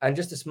 And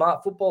just a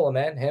smart footballer,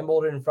 man,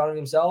 handballed it in front of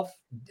himself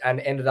and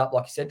ended up,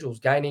 like you said, Jules,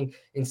 gaining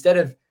instead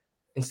of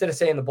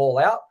seeing the ball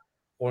out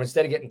or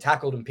instead of getting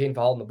tackled and pinned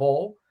for holding the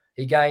ball,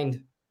 he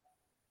gained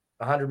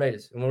 100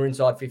 meters and we're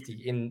inside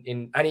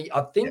 50.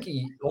 I think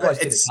he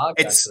almost hit a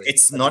target.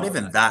 It's not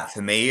even that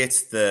for me.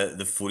 It's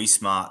the footy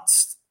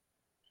smarts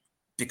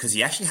because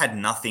he actually had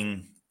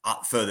nothing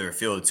up further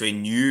afield, so he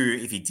knew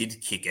if he did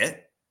kick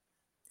it,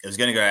 it was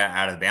going to go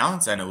out of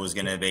bounds and it was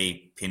going to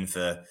be pinned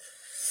for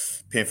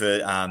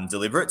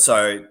deliberate.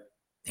 So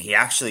he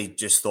actually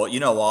just thought, you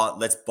know what,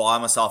 let's buy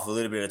myself a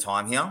little bit of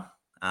time here,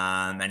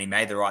 and he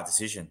made the right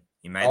decision.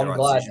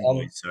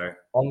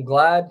 I'm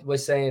glad we're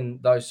seeing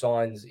those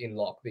signs in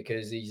Lock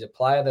because he's a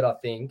player that I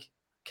think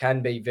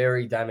can be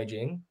very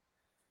damaging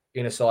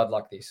in a side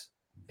like this.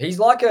 He's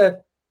like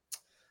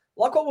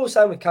what we were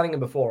saying with Cunningham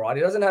before, right?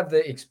 He doesn't have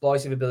the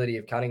explosive ability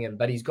of Cunningham,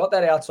 but he's got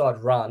that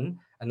outside run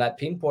and that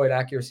pinpoint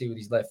accuracy with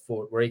his left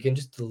foot where he can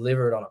just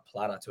deliver it on a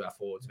platter to our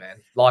forwards, man.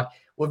 Like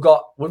we've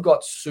got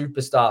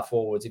superstar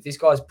forwards. If this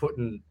guy's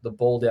putting the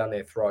ball down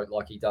their throat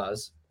like he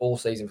does all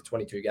season for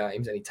 22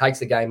 games and he takes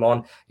the game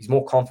on, he's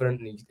more confident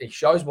and he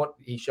shows what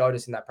he showed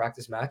us in that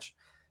practice match,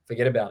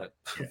 forget about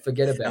it.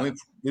 Forget about it.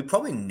 We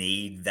probably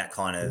need that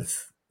kind of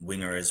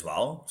winger as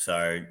well.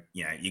 So,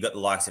 you know, you got the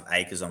likes of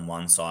Akers on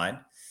one side.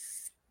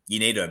 You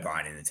need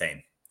O'Brien in the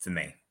team for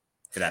me.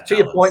 For that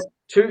to balance.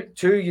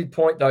 To your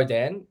point though,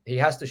 Dan, he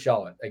has to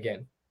show it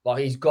again.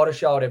 Like he's got to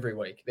show it every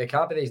week. There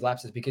can't be these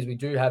lapses because we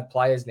do have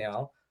players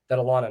now that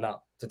are lining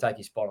up to take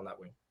his spot on that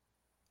wing.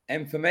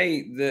 And for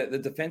me, the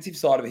defensive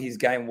side of his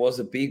game was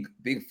a big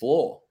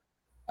flaw.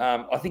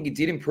 I think he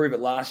did improve it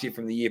last year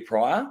from the year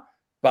prior,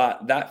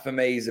 but that for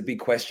me is a big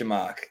question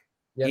mark.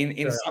 Yep,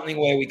 in something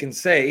where we can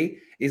see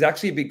is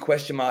actually a big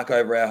question mark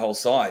over our whole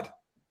side.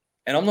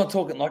 And I'm not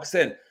talking, like I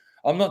said,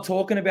 I'm not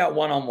talking about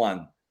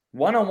one-on-one.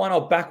 One-on-one,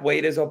 I'll back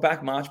Weeders, I'll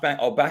back Marchbank,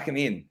 I'll back him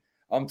in.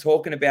 I'm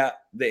talking about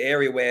the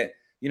area where,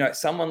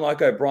 someone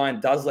like O'Brien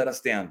does let us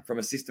down from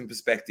a system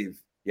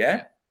perspective.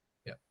 Yeah?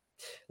 Yeah.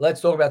 Let's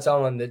talk about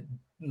someone that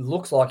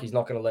looks like he's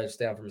not going to let us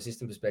down from a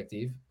system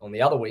perspective. On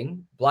the other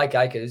wing, Blake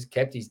Acres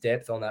kept his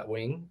depth on that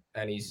wing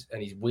and his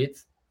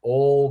width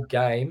all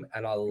game,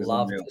 and I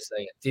loved to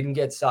see it. Didn't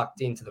get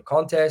sucked into the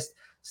contest,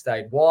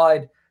 stayed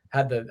wide,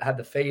 had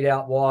the feed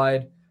out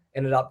wide,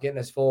 ended up getting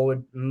us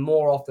forward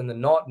more often than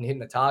not and hitting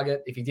the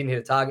target. If he didn't hit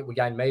a target, we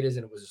gained meters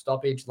and it was a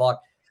stoppage. Like,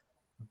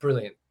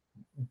 brilliant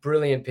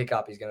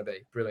pickup he's going to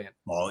be. Brilliant.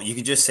 Well, you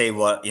can just see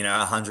what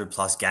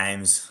 100+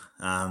 games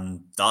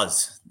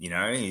does.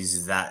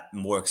 He's that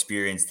more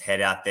experienced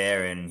head out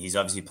there, and he's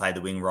obviously played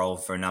the wing role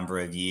for a number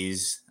of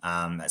years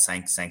at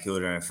St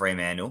Kilda and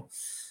Fremantle.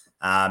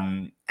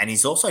 And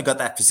he's also got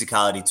that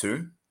physicality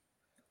too,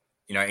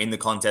 in the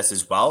contest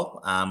as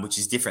well, which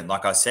is different,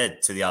 like I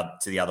said, to the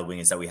other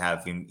wingers that we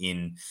have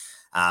in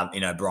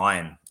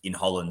O'Brien, in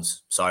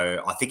Hollands.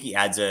 So I think he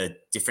adds a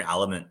different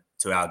element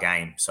to our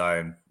game.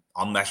 So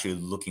I'm actually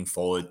looking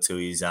forward to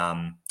his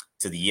to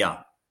the year,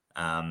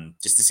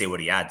 just to see what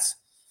he adds.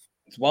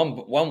 It's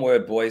one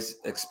word, boys: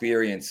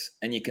 experience,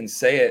 and you can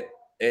see it.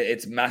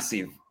 It's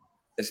massive,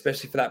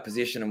 especially for that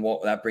position and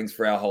what that brings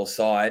for our whole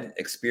side.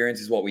 Experience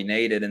is what we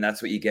needed, and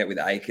that's what you get with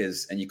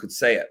Acres. And you could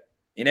see it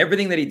in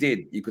everything that he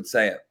did. You could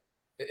see it.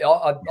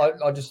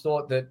 I just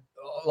thought that,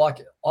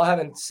 I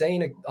haven't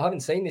seen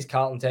this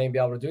Carlton team be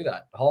able to do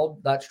that,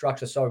 hold that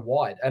structure so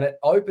wide, and it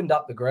opened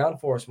up the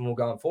ground for us when we're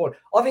going forward.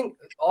 I think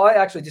I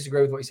actually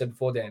disagree with what you said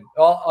before, Dan.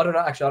 I don't know.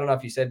 Actually, I don't know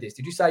if you said this.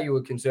 Did you say you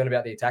were concerned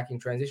about the attacking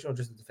transition or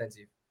just the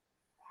defensive?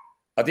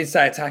 I did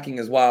say attacking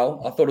as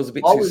well. I thought it was a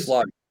bit too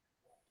slow.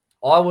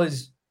 I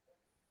was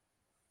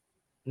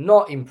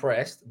not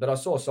impressed, but I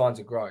saw signs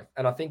of growth,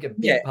 and I think a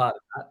big part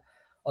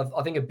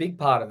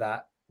of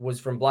that was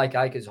from Blake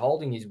Acres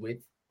holding his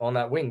width on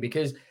that wing,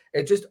 because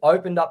it just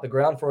opened up the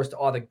ground for us to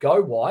either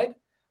go wide,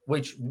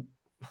 which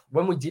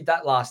when we did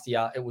that last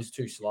year, it was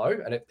too slow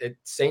and it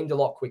seemed a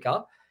lot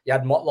quicker. You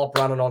had Motlop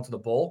running onto the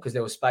ball because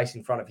there was space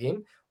in front of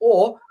him,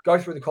 or go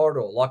through the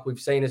corridor like we've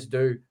seen us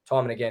do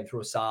time and again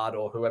through Assad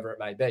or whoever it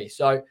may be.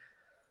 So,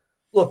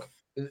 look,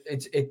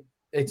 it's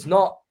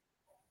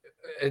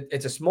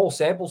a small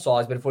sample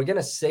size, but if we're going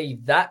to see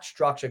that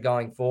structure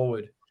going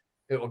forward,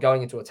 or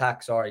going into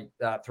attack,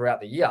 throughout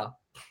the year,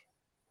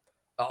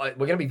 we're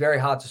going to be very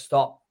hard to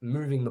stop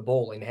moving the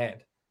ball in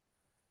hand.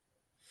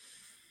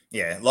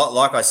 Yeah,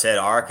 like I said,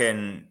 I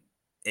reckon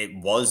it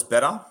was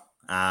better.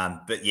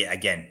 But yeah,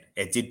 again,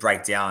 it did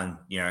break down,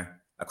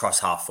 across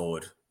half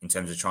forward in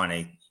terms of trying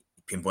to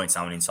pinpoint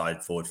someone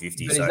inside forward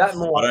 50. But so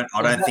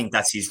I don't think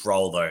that's his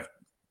role though.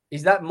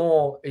 Is that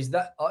more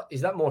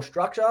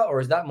structure or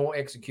is that more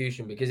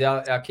execution? Because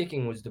our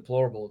kicking was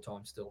deplorable at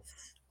times still.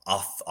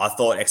 I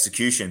thought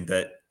execution,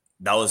 but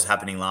that was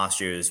happening last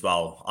year as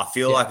well. I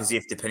feel like as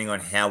if depending on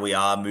how we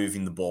are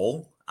moving the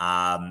ball,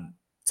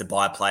 to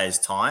buy players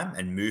time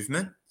and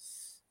movement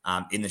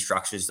in the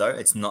structures, though,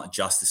 it's not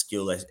just the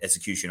skill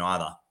execution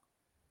either.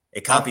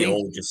 It can't be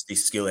all just the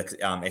skill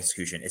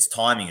execution. It's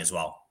timing as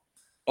well.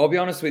 I'll be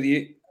honest with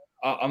you.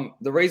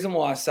 The reason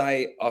why I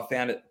say I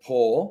found it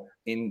poor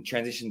in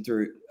transition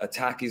through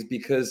attack is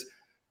because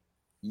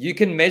you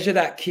can measure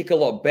that kick a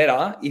lot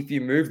better if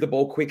you move the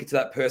ball quicker to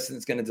that person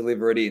that's going to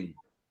deliver it in.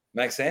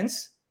 Make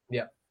sense?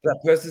 Yeah. That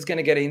person's going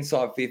to get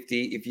inside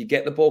 50. If you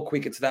get the ball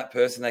quicker to that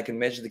person, they can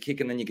measure the kick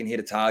and then you can hit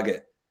a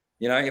target.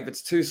 If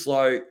it's too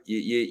slow,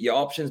 your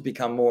options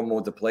become more and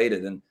more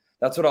depleted. And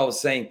that's what I was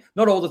saying.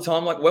 Not all the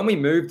time. Like when we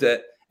moved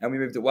it and we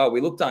moved it well,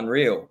 we looked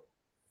unreal.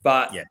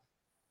 But,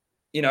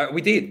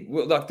 we did.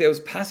 Like there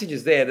was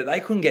passages there that they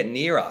couldn't get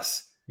near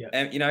us. Yeah.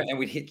 And, and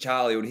we'd hit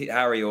Charlie, we'd hit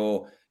Harry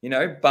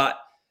but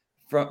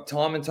from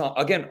time and time,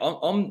 again,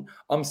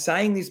 I'm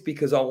saying this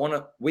because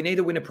we need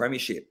to win a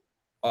premiership.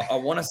 I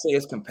want to see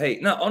us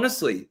compete. No,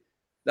 honestly,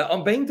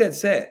 I'm being dead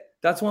set.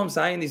 That's why I'm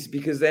saying this,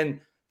 because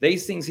then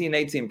these things here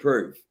need to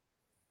improve.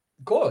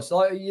 Of course.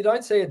 Like you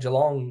don't see a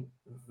Geelong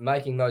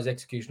making those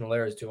executional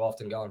errors too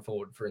often going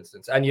forward, for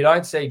instance. And you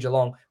don't see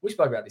Geelong, we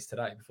spoke about this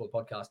today before the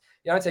podcast,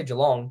 you don't see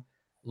Geelong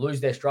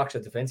lose their structure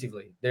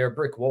defensively. They're a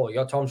brick wall. You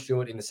got Tom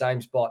Stewart in the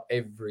same spot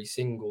every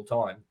single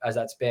time as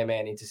that spare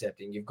man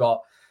intercepting. You've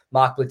got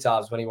Mark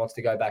Blitzarves when he wants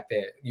to go back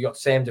there. You got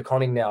Sam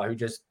DeConning now, who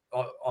just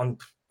on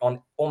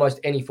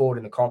almost any forward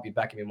in the comp, you'd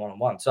back him in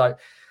one-on-one. So,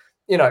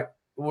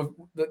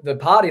 the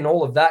part in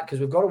all of that, because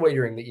we've got a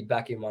Wiedering that you'd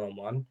back in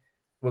one-on-one.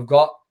 We've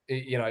got,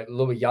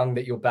 Louis Young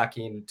that you'll back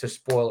in to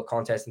spoil a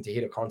contest and to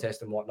hit a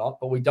contest and whatnot.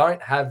 But we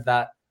don't have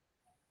that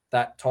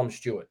Tom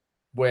Stewart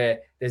where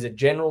there's a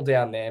general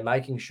down there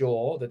making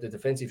sure that the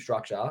defensive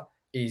structure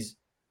is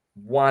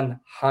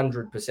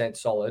 100%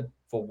 solid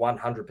for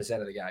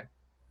 100% of the game.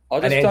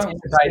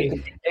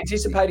 And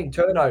anticipating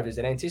turnovers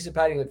and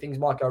anticipating that things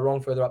might go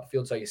wrong further up the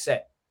field, so you're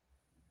set.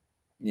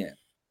 Yeah.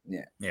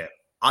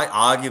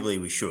 Arguably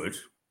we should,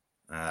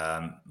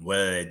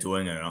 Whether they're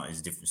doing it or not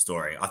is a different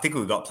story. I think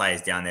we've got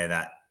players down there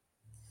that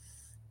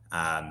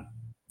have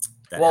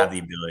the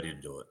ability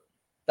to do it.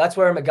 That's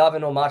where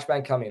McGovern or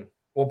Marchbank come in,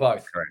 or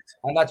both. Correct.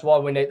 And that's why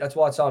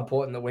it's so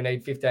important that we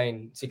need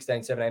 15,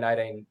 16, 17,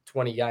 18,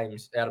 20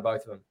 games out of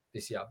both of them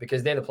this year,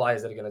 because they're the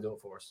players that are going to do it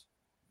for us.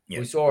 Yeah.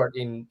 We saw it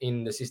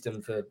in the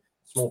system for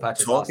small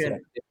patches last year.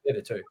 They're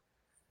the two.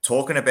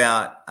 Talking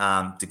about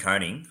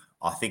deconing,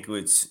 I think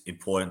it's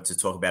important to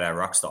talk about our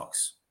ruck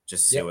stocks,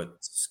 just to see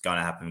what's going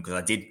to happen, because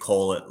I did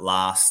call it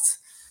last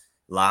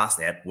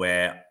ep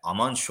where I'm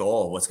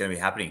unsure what's going to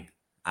be happening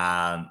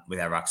with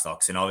our ruck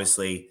stocks. And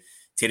obviously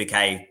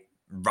TDK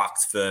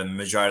rucked for the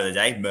majority of the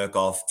day.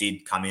 Murkoff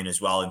did come in as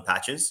well in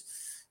patches.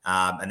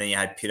 And then you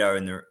had Pito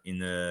in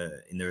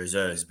the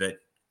reserves, but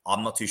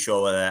I'm not too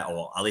sure whether,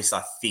 or at least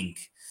I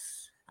think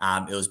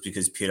it was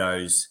because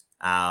Pito's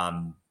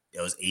it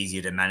was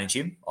easier to manage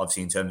him,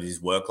 obviously in terms of his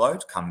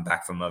workload, coming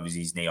back from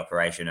obviously his knee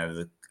operation over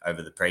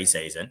the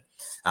preseason.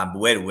 But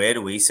where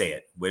do we see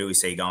it? Where do we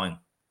see it going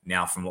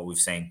now from what we've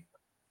seen?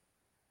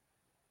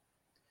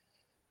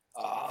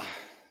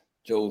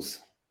 Jules,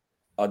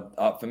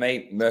 for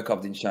me,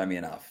 Murkoff didn't show me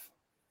enough.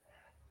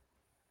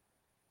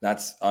 I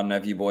don't know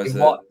if you boys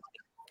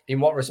in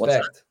what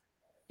respect?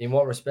 In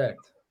what respect?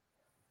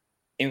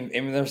 In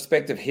the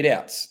respect of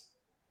hitouts.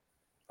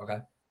 Okay.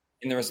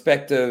 In the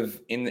respect of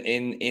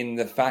in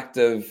the fact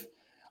of,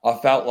 I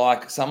felt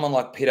like someone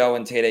like Pito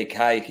and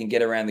TDK can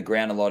get around the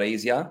ground a lot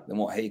easier than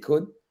what he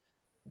could.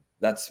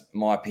 That's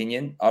my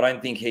opinion. I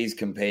don't think he's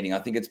competing. I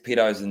think it's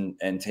Pito's and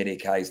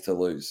TDK's to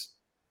lose.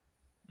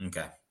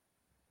 Okay.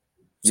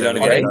 So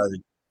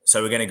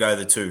we're going to go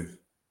the two.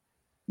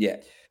 Yeah.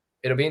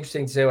 It'll be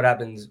interesting to see what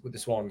happens with the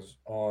Swans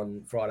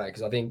on Friday,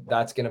 because I think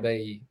that's going to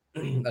be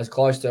as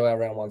close to our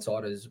round one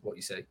side as what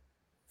you see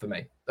for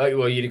me.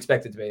 Well, you'd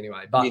expect it to be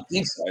anyway. But you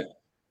think so?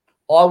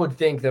 I would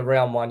think that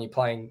round one, you're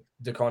playing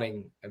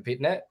DeConning and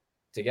Pitnet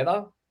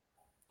together.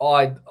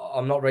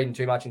 I'm not reading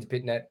too much into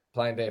Pitnet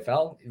playing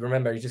VFL.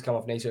 Remember, he's just come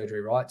off knee surgery,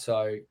 right?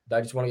 So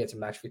they just want to get some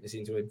match fitness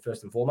into him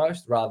first and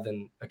foremost, rather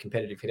than a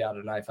competitive hit out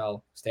at an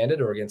AFL standard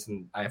or against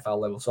an AFL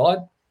level side.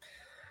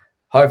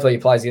 Hopefully he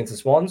plays against the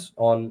Swans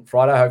on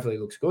Friday. Hopefully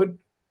he looks good.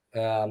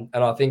 And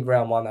I think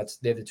round one,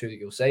 they're the two that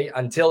you'll see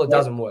until it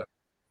doesn't work.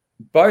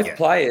 Both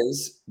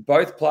players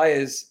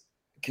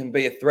can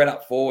be a threat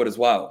up forward as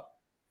well.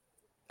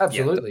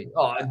 Absolutely.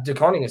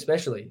 DeConning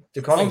especially.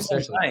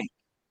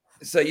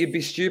 So you'd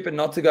be stupid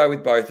not to go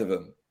with both of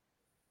them.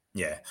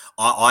 Yeah.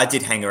 I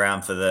did hang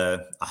around for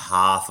a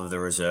half of the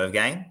reserve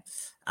game,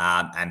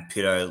 and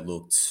Pito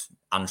looked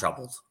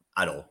untroubled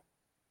at all.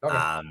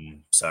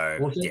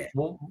 Okay.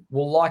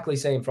 We'll likely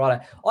see him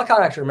Friday. I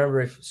can't actually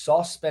remember if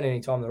Sauce spent any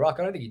time in the ruck.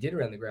 I don't think he did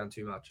around the ground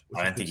too much.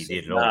 I don't think he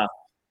did at all.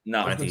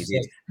 No, I don't think he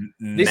did.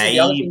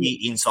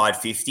 Maybe inside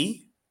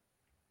 50.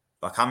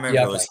 I can't remember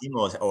if it was him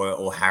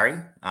or Harry.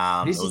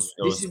 It was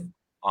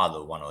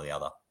either one or the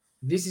other.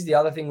 This is the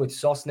other thing with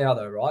Sauce now,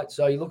 though, right?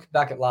 So you look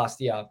back at last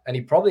year, and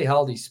he probably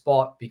held his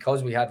spot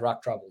because we had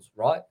ruck troubles,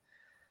 right?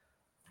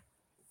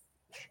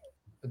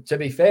 To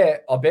be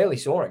fair, I barely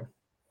saw him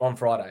on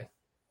Friday.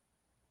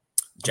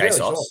 Jay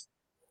Sauce.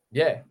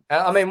 Yeah,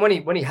 I mean when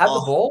he had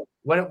the ball,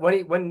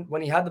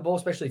 when he had the ball,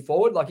 especially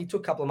forward, like he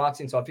took a couple of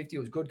marks inside 50. It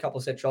was good, couple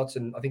of set shots,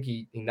 and I think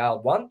he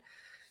nailed one.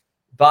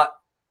 But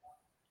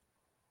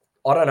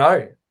I don't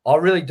know. I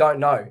really don't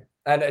know,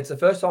 and it's the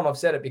first time I've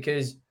said it,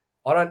 because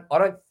I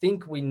don't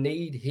think we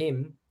need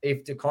him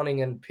if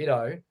DeConning and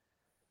Pito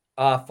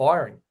are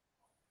firing.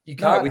 You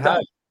can't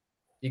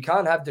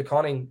have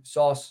DeConning,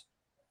 Sauce,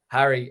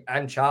 Harry,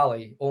 and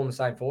Charlie all in the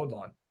same forward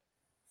line.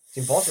 It's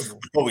impossible.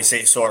 Well, we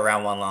saw it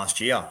round one last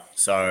year,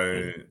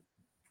 so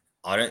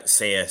I don't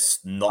see us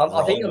not.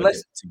 I think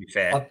unless, to be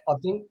fair, I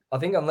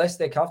think unless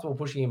they're comfortable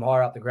pushing him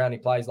higher up the ground, he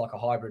plays like a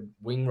hybrid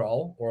wing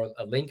role or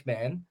a link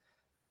man.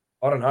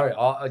 I don't know.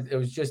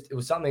 It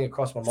was something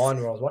across my mind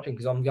when I was watching,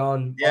 because I'm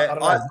going. I don't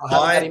know.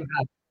 I had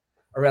impact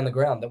around the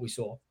ground that we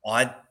saw.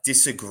 I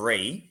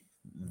disagree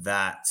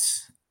that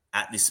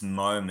at this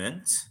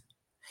moment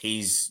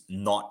he's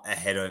not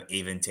ahead of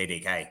even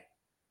TDK.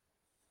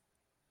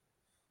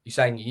 You're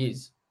saying he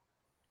is?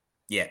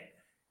 Yeah.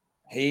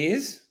 He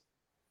is?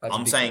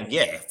 I'm saying,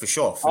 yeah, for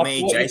sure. For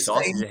me, Jay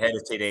Sauce is ahead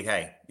of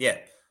TDK. Yeah.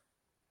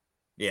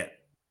 Yeah.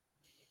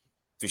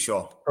 For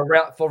sure.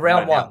 For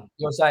round one,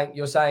 you're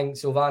saying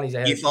Silvani's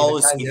ahead. If I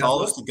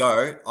was to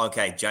go,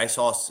 okay, Jay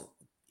Sauce,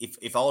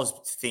 if I was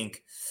to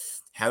think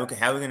how are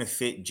we going to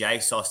fit Jay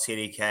Sauce,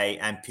 TDK,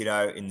 and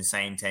Pito in the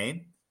same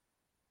team,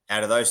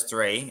 out of those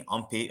three,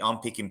 I'm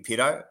picking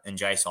Pito and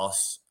Jay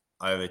Sauce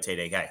over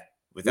TDK.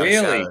 Without a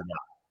shadow of a doubt.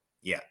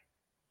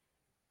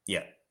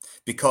 Yeah.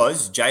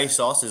 Because Jay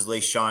Sauce has at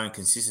least shown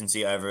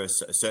consistency over a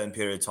certain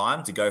period of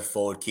time to go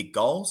forward, kick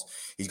goals.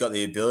 He's got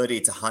the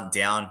ability to hunt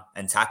down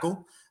and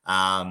tackle,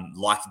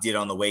 like he did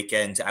on the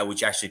weekend,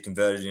 which actually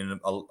converted in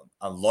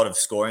a lot of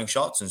scoring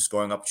shots and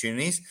scoring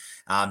opportunities.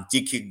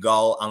 Did kick a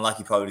goal,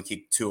 unlucky probably to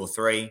kick 2 or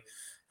 3.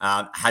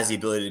 Has the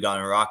ability to go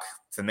in a ruck.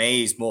 For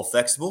me, he's more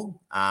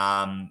flexible,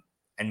 and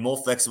more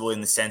flexible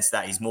in the sense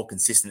that he's more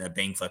consistent at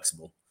being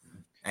flexible.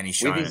 and he's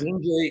shown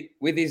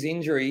with his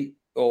injury,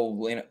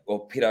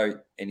 or Pitto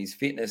and his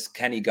fitness,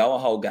 can he go a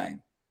whole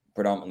game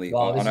predominantly?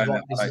 Well, I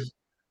know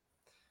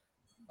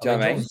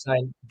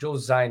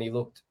Jules is saying he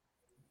looked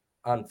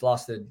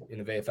unflustered in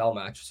a VFL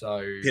match, so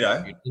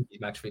Pitto? you'd think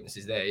his match fitness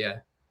is there, yeah.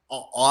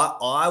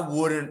 I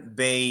wouldn't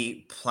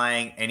be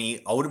playing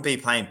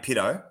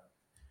Pitto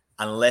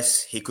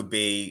unless he could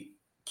be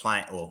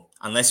playing, or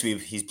unless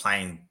he's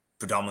playing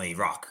predominantly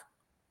ruck,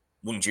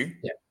 wouldn't you?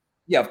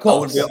 Yeah, of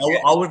course.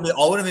 I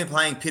wouldn't be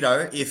playing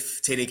Pitto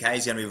if TDK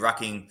is going to be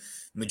rucking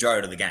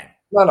majority of the game.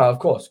 No, of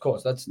course.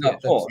 That's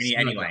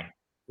Anyway.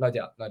 No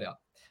doubt.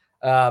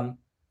 All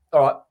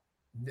right.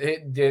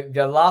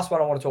 The last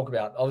one I want to talk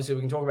about. Obviously,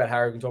 we can talk about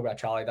Harry. We can talk about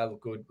Charlie. They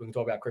look good. We can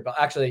talk about Cripper.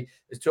 Actually,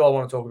 there's two I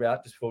want to talk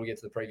about just before we get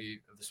to the preview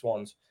of the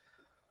Swans.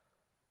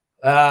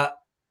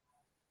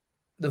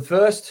 The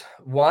first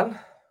one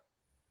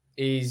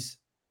is,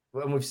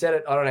 and we've said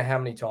it, I don't know how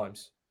many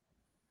times,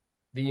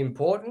 the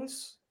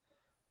importance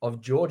of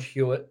George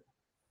Hewitt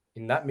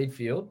in that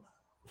midfield.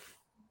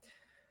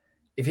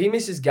 If he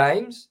misses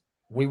games,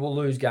 we will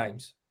lose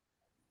games.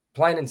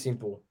 Plain and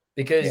simple.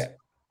 Because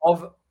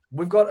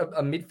we've got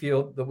a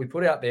midfield that we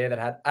put out there that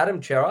had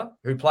Adam Chera,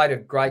 who played a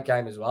great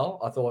game as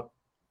well. I thought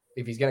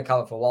if he's going to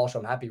cover for Walsh,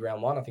 I'm happy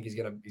round one. I think he's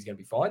going to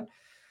be fine.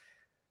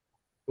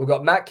 We've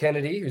got Matt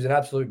Kennedy, who's an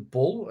absolute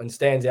bull and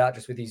stands out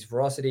just with his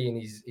ferocity and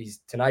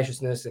his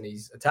tenaciousness and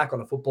his attack on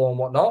the football and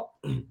whatnot.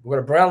 We've got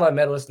a Brownlow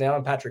medalist now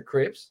in Patrick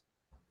Cripps.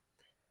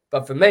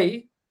 But for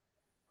me,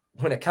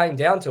 when it came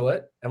down to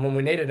it and when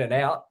we needed an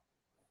out,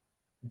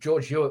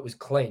 George Hewitt was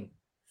clean.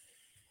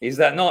 Is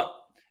that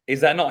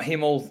not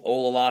him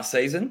all of last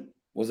season?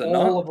 Was it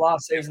not? All of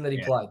last season that he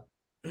played.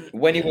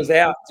 When he was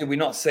out, did we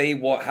not see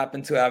what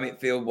happened to our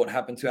midfield, what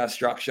happened to our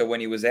structure when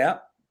he was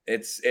out?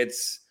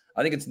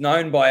 I think it's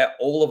known by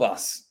all of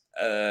us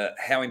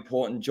how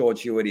important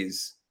George Hewitt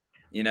is.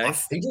 You know,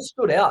 he just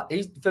stood out.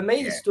 He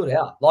stood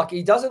out. Like,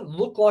 he doesn't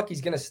look like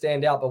he's going to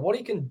stand out, but what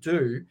he can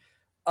do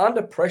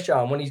under pressure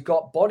and when he's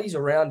got bodies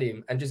around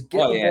him and just get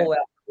the ball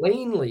out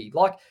cleanly.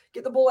 Like,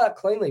 get the ball out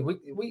cleanly.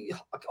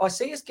 I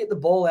see us get the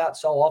ball out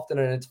so often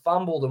and it's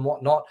fumbled and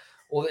whatnot,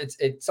 or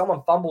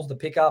someone fumbles the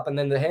pickup and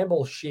then the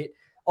handball shit.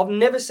 I've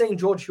never seen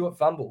George Hewitt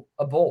fumble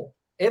a ball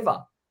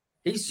ever.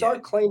 He's so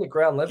clean at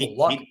ground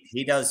level.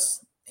 He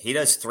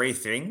does three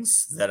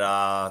things that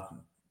are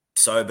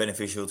so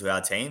beneficial to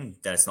our team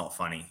that it's not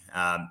funny.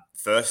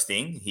 First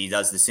thing, he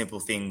does the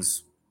simple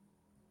things.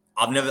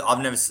 I've never,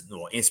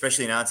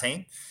 especially in our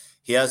team,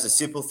 he does the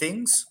simple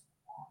things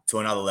to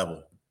another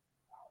level.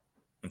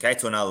 Okay,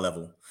 to another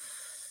level.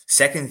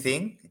 Second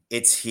thing,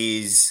 it's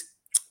his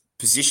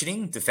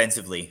positioning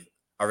defensively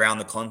around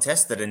the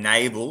contest that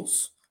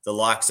enables the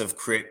likes of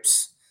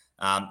Cripps,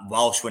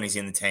 Walsh when he's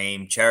in the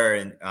team,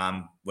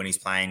 Chera when he's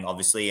playing,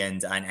 obviously,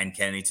 and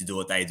Kennedy to do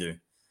what they do.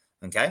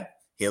 Okay,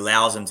 he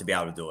allows them to be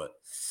able to do it.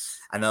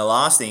 And the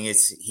last thing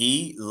is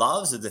he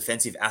loves the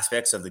defensive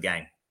aspects of the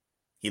game.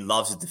 He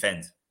loves to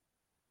defend,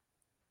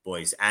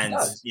 boys. And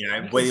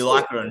whether you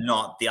like it or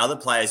not, the other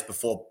players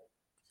before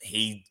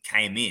he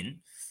came in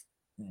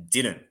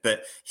didn't.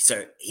 But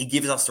so he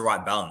gives us the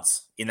right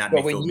balance in that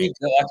midfield.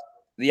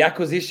 The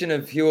acquisition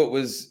of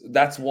Hewitt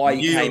that's why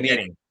he came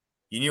in.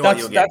 You knew what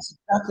you were getting. That's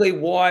exactly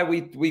why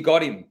we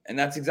got him, and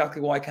that's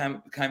exactly why he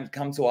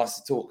come to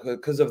us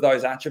because of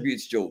those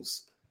attributes,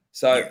 Jules.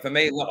 So for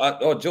me,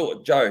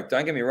 Joe,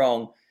 don't get me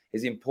wrong,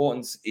 his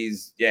importance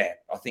is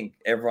I think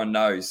everyone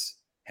knows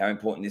how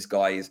important this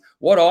guy is.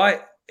 I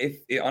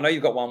know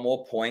you've got one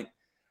more point,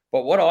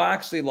 but what I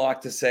actually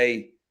like to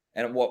see,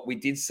 and what we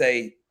did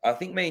see, I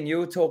think me and you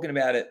were talking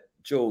about it,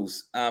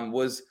 Jules,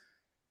 was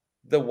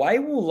the way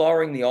we're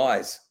lowering the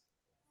eyes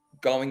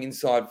going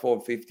inside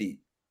 450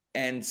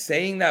 and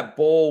seeing that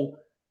ball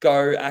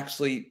go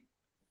actually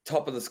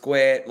top of the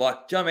square,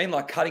 like, do you know what I mean?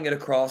 Like cutting it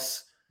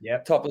across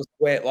top of the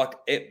square. Like,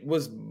 it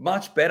was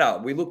much better.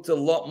 We looked a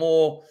lot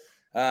more,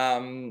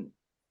 team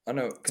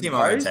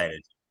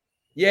orientated.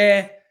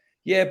 Yeah,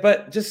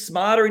 but just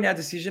smarter in our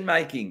decision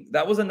making.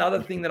 That was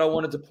another thing that I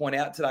wanted to point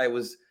out today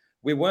was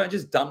we weren't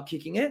just dump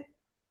kicking it.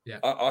 Yeah,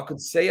 I could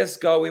see us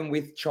go in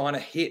with trying to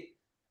hit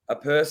a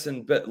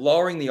person, but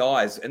lowering the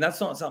eyes, and that's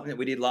not something that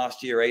we did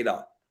last year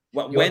either.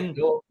 When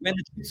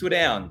the chips were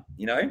down,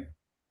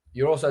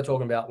 You're also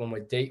talking about when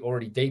we're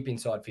already deep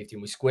inside 50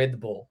 and we squared the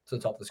ball to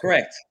the top of the square.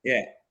 Correct.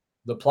 Yeah.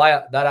 The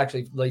player that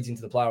actually leads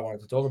into the player I wanted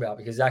to talk about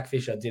because Zach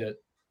Fisher did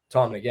it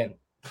time and again.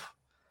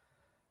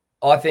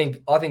 I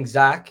think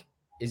Zach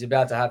is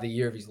about to have the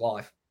year of his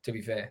life, to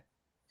be fair.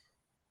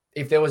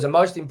 If there was a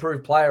most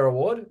improved player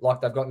award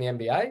like they've got in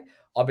the NBA,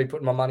 I'd be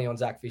putting my money on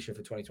Zach Fisher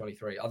for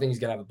 2023. I think he's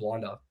going to have a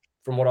blinder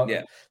from what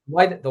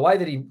the way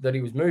that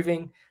he was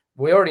moving.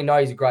 We already know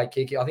he's a great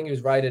kicker. I think he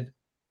was rated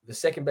the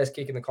second best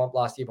kick in the comp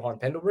last year behind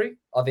Pendlebury.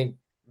 I think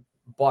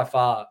by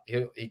far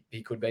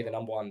he could be the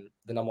number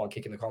one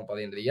kick in the comp by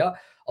the end of the year.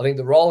 I think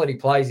the role that he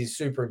plays is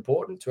super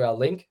important to our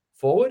link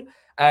forward.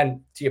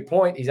 And to your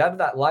point, he's added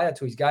that layer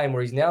to his game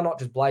where he's now not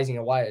just blazing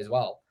away as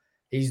well.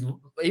 He's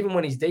even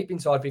when he's deep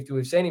inside 50,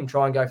 we've seen him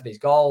try and go for these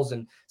goals,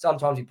 and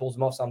sometimes he pulls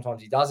them off,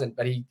 sometimes he doesn't.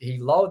 But he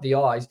lowered the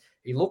eyes,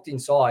 he looked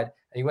inside,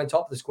 and he went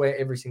top of the square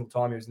every single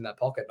time he was in that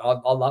pocket. I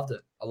loved it.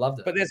 I loved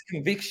it. But there's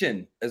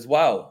conviction as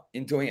well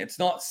in doing it. It's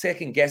not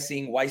second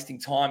guessing, wasting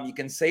time. You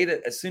can see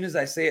that as soon as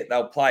they see it,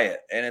 they'll play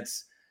it, and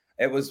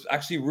it was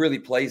actually really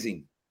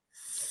pleasing.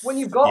 When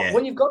you've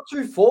got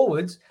two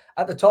forwards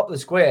at the top of the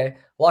square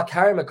like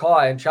Harry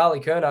Mackay and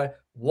Charlie Curnow,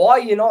 why are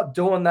you not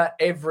doing that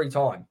every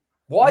time?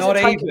 Why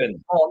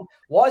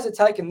is it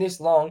taking this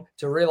long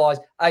to realize,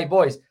 hey,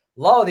 boys,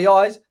 lower the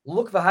eyes,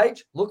 look for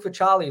H, look for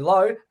Charlie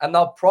low, and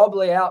they'll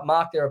probably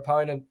outmark their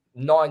opponent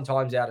 9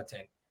 times out of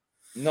 10.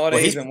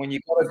 When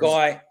you've got a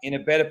guy in a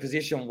better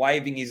position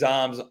waving his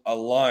arms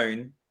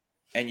alone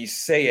and you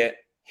see it,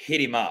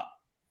 hit him up.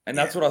 And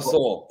that's what I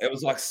saw. It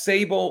was like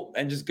see ball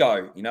and just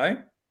go, you know?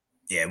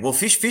 Yeah, well,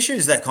 Fisher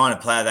is that kind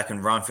of player that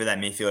can run through that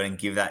midfield and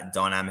give that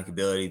dynamic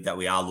ability that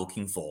we are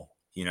looking for,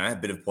 you know, a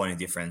bit of point of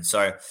difference.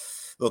 So,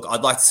 look,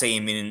 I'd like to see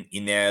him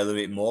in there a little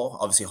bit more.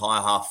 Obviously,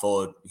 higher half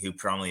forward, he'll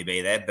probably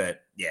be there.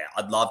 But, yeah,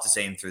 I'd love to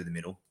see him through the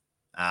middle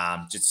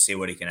just to see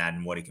what he can add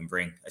and what he can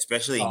bring,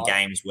 especially in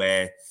games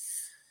where,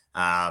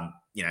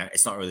 you know,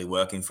 it's not really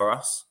working for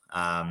us.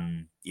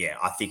 Yeah,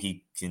 I think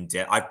he can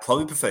I'd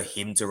probably prefer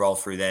him to roll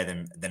through there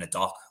than a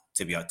Doc,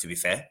 to be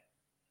fair.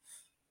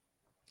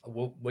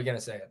 We're going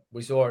to see it.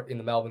 We saw it in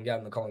the Melbourne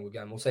game, the Collingwood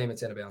game. We'll see him at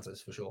centre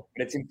bounces for sure.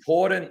 But it's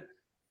important.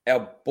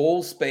 Our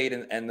ball speed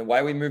and the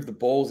way we move the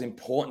ball is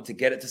important to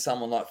get it to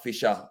someone like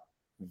Fisher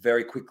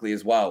very quickly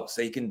as well.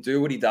 So he can do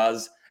what he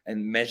does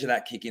and measure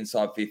that kick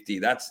inside 50.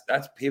 That's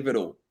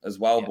pivotal as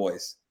well,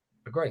 boys.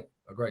 Agree.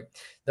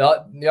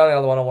 The only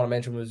other one I want to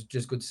mention was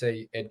just good to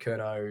see Ed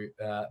Curnow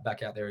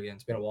back out there again.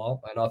 It's been a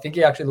while, and I think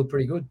he actually looked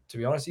pretty good, to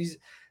be honest.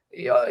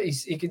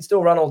 He can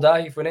still run all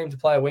day. If we need him to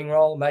play a wing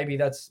role, maybe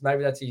that's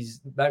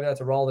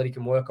a role that he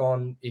can work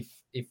on if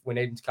we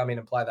need him to come in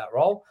and play that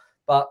role.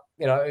 But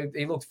you know,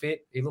 he looked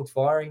fit, he looked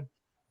firing.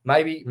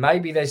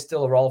 Maybe there's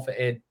still a role for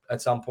Ed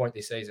at some point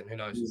this season. Who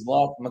knows? He's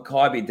like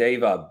Maccabi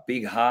Diva,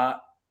 big heart,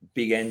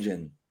 big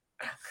engine.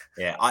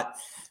 Yeah,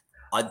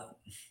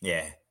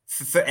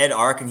 For Ed,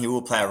 I reckon he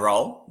will play a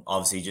role,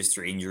 obviously just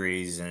through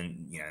injuries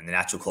and, you know, in the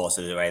natural course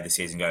of the way the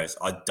season goes.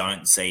 I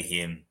don't see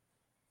him.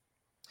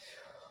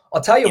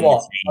 I'll tell you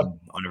what,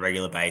 on a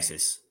regular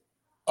basis.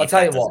 I'll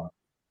tell you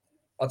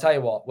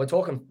what. We're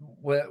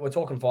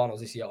talking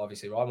finals this year,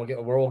 obviously, right?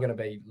 We're all going to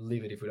be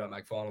livid if we don't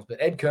make finals.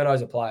 But Ed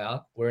Curnow's a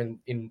player. We're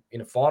in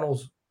a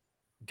finals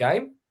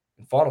game,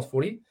 in finals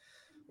footy,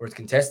 where it's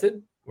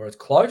contested, where it's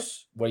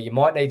close, where you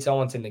might need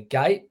someone to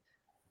negate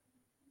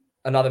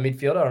another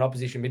midfielder, an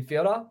opposition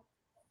midfielder.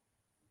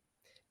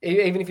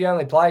 Even if he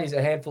only plays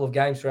a handful of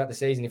games throughout the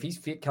season, if he's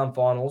fit come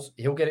finals,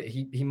 he'll get it.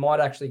 He might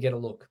actually get a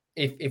look.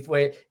 If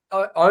we're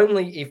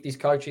only if this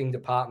coaching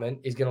department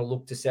is going to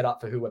look to set up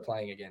for who we're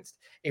playing against.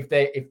 If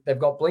they've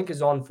got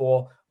blinkers on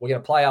for we're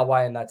going to play our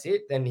way and that's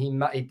it, then he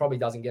probably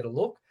doesn't get a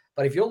look.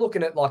 But if you're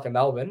looking at like a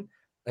Melbourne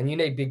and you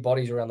need big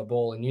bodies around the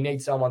ball and you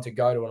need someone to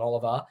go to an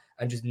Oliver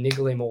and just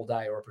niggle him all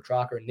day, or a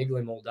Petrarca and niggle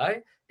him all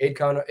day, Ed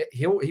Curnow,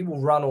 he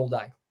will run all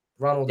day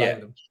with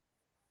him.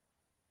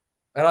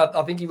 And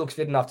I think he looks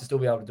fit enough to still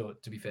be able to do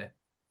it, to be fair.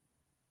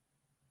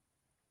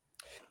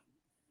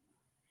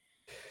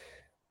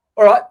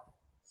 All right.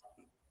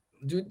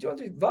 Do you want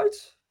to do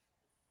votes?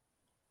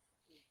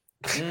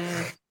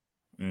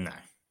 No.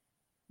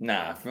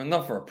 Nah,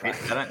 not for a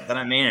practice. They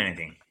don't mean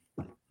anything.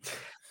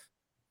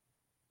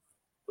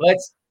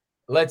 Let's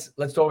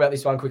talk about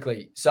this one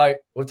quickly. So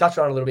we've touched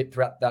on it a little bit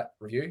throughout that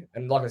review.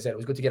 And like I said, it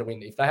was good to get a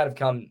win. If they had have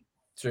come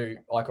to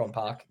Icon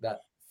Park, that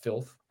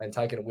Filth, and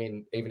taken a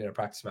win even in a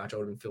practice match, I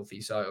would have been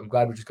filthy. So I'm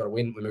glad we just got a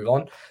win. We move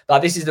on.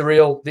 But this is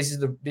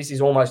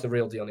almost the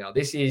real deal now.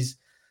 This is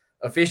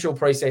official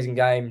preseason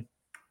game.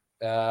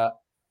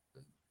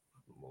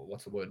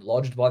 What's the word?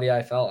 Lodged by the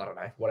AFL? I don't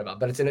know, whatever.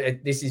 But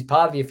this is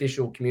part of the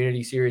official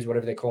community series,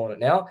 whatever they're calling it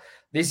now.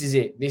 This is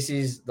it. This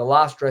is the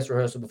last dress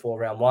rehearsal before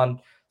round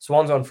one.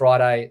 Swans on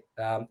Friday,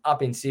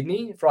 up in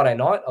Sydney, Friday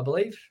night, I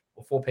believe,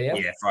 or 4 p.m.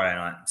 Yeah, Friday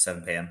night,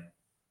 7 p.m.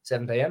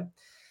 7 p.m.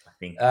 I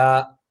think.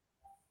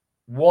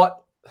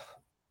 What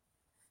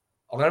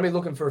I'm going to be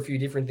looking for a few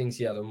different things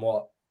here than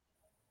what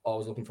I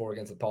was looking for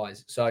against the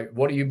Pies. So,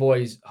 what are you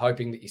boys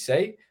hoping that you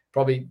see?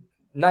 Probably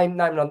name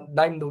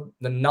the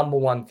number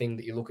one thing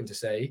that you're looking to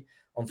see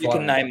on Friday.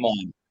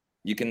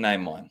 You can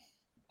name mine.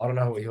 I don't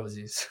know what yours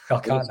is. I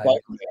can't name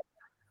it.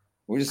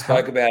 We just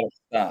spoke about it at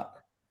the start.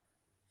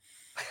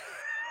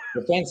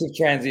 Defensive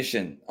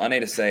transition. I need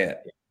to see it.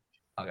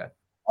 Okay.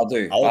 I'll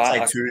do. I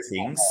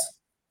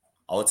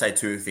would say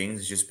two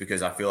things just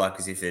because I feel like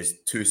as if there's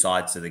two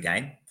sides to the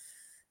game.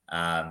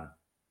 And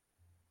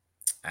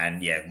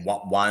yeah,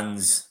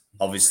 one's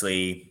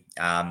obviously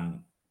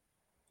how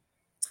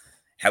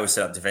we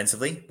set up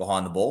defensively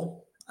behind the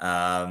ball.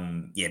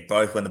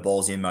 Both when the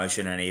ball's in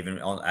motion and even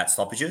at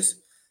stoppages.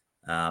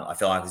 I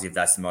feel like as if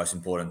that's the most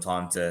important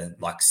time to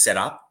set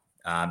up.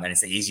 And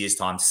it's the easiest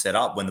time to set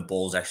up when the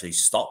ball's actually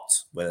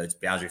stopped, whether it's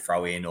boundary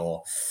throw in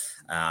or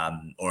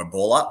a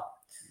ball up,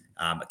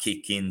 a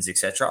kick ins,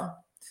 etc.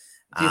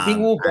 Do you think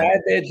we'll bad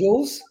there,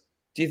 Jules?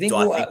 Do you think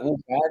we'll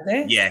bad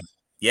there?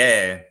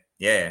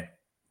 Yeah.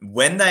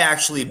 When they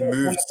actually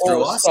moved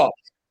through us,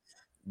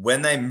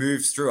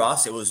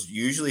 it was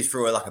usually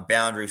through like a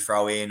boundary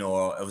throw in,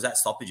 or it was at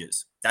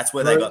stoppages. That's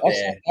where they got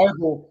there.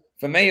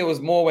 For me, it was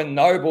more when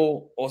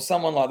Noble or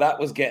someone like that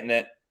was getting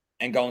it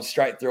and going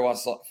straight through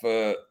us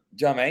for.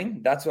 Do you know what I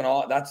mean?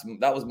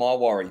 That was my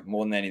worry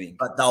more than anything.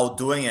 But they were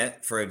doing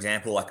it, for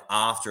example, like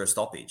after a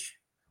stoppage,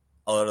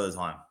 a lot of the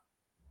time.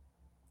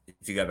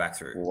 If you go back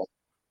through,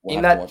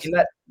 in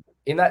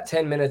that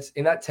 10 minutes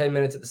at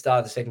the start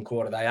of the second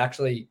quarter, they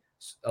actually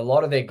a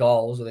lot of their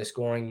goals or their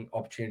scoring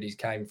opportunities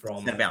came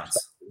from center bounce.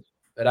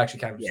 It actually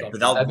came from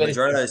but the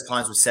majority of those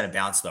times was center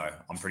bounce, though.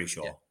 I'm pretty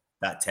sure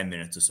that 10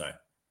 minutes or so.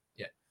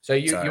 Yeah. So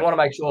you want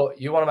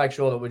to make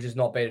sure that we're just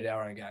not beat at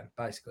our own game,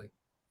 basically.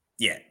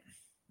 Yeah.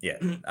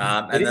 And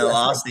the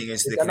last thing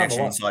is the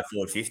connection inside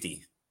forward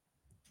 50.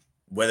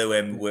 Whether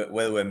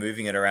we're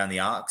moving it around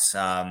the arcs,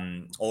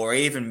 or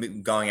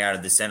even going out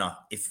of the center.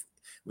 If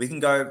we can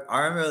go, I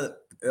remember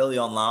early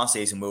on last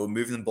season we were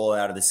moving the ball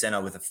out of the center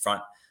with a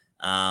front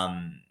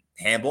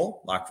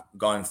handball, like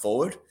going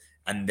forward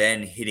and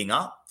then hitting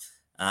up.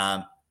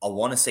 I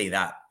want to see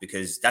that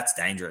because that's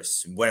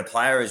dangerous. When a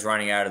player is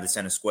running out of the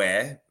center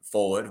square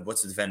forward,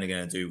 what's the defender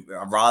going to do?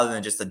 Rather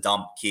than just a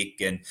dump kick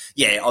and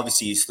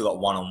obviously you still got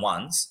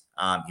one-on-ones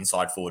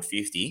inside forward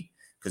 50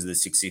 because of the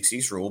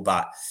 666 rule,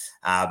 but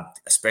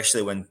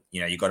especially when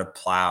you got a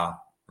player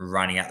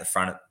running out the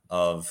front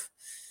of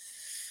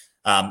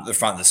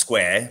the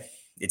square,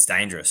 it's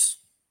dangerous.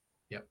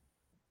 Yep.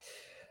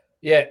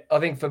 Yeah, I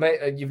think for me,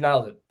 you've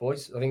nailed it,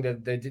 boys. I think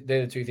that they're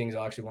the two things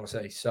I actually want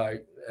to see. So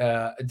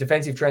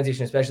defensive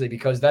transition, especially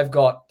because they've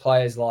got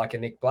players like a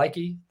Nick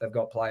Blakey, they've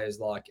got players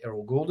like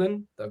Errol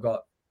Goulden, they've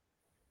got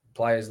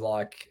players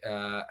like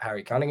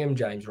Harry Cunningham,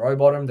 James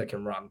Rowbottom that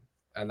can run,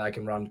 and they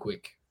can run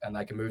quick, and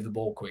they can move the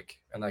ball quick,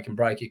 and they can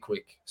break it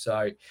quick. So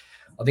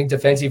I think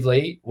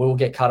defensively we'll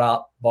get cut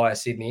up by a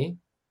Sydney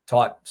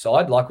type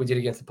side like we did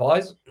against the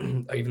Pies,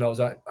 even though it was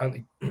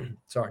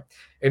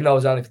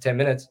only for 10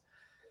 minutes.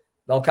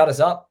 They'll cut us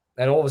up,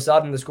 and all of a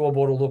sudden the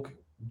scoreboard will look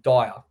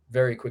dire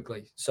very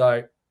quickly.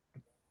 So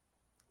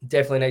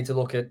definitely need to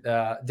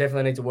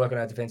work on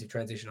our defensive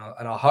transition,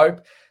 and I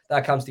hope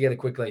that comes together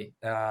quickly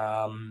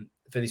for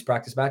this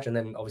practice match, and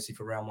then obviously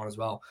for round one as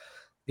well.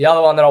 The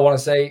other one that I want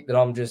to see that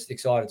I'm just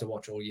excited to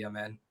watch all year,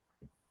 man.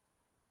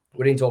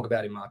 We didn't talk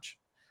about him much,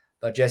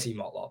 but Jesse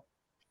Motlop.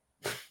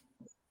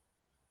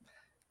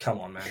 Come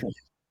on, man.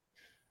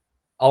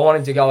 I want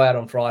him to go out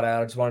on Friday.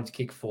 I just want him to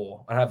kick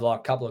 4 and have like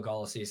a couple of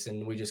goal assists,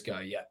 and we just go,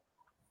 yeah.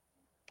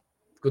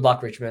 Good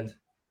luck, Richmond.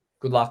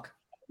 Good luck.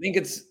 I think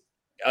it's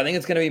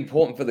going to be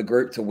important for the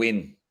group to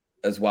win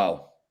as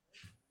well.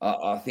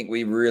 I think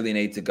we really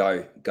need to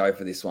go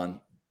for this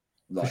one.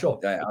 For sure.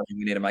 I think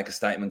we need to make a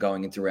statement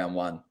going into round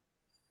one.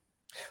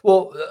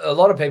 Well, a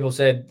lot of people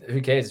said,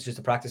 "Who cares? It's just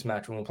a practice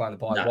match when we're playing the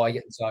Pies. No.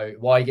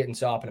 Why are you getting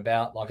so up and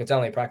about? Like it's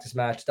only a practice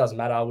match. It doesn't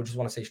matter. We just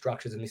want to see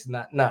structures and this and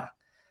that." Nah,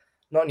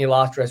 not in your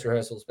last dress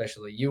rehearsal,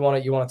 especially. You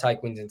want to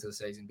take wins into the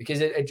season because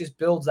it just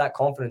builds that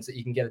confidence that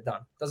you can get it done.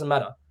 Doesn't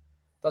matter.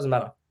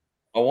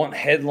 I want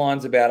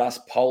headlines about us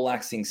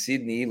poleaxing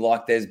Sydney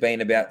like there's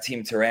been about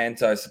Tim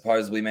Taranto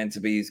supposedly meant to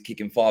be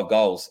kicking 5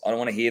 goals. I don't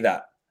want to hear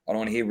that. I don't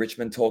want to hear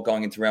Richmond talk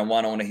going into round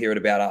one. I want to hear it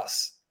about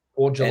us.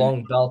 Or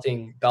Geelong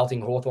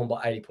belting Hawthorn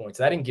by 80 points.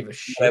 They didn't give a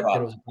shit that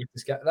it was a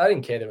practice game. They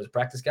didn't care that it was a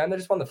practice game. They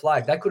just won the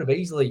flag. They could have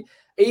easily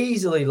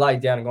laid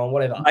down and gone,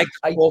 whatever.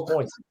 8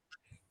 points.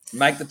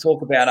 Make the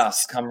talk about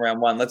us come round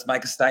one. Let's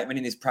make a statement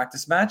in this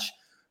practice match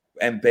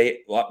and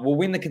we'll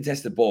win the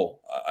contested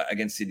ball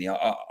against Sydney.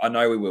 I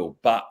know we will,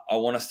 but I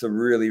want us to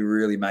really,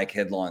 really make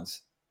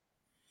headlines.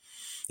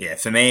 Yeah,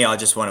 for me, I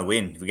just want to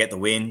win. If we get the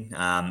win,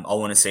 I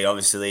want to see,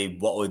 obviously,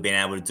 what we've been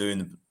able to do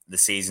in the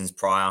seasons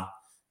prior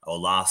or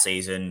last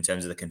season in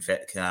terms of the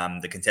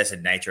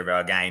contested nature of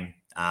our game.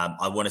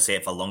 I want to see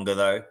it for longer,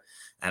 though.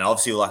 And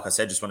obviously, like I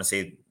said, just want to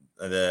see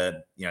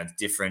the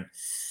different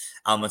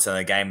elements of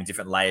the game and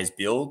different layers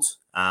build.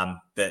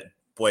 But,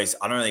 boys,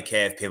 I don't really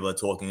care if people are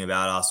talking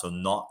about us or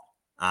not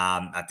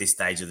at this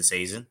stage of the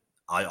season.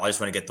 I just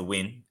want to get the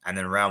win. And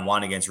then round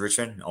one against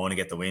Richmond, I want to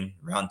get the win.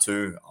 Round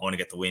two, I want to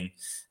get the win.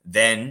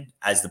 Then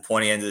as the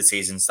pointy end of the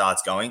season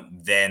starts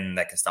going, then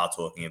they can start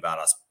talking about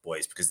us,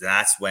 boys, because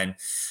that's when,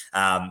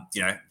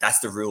 that's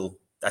the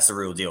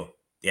real deal.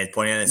 Yeah,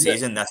 pointy end of the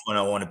season, that's when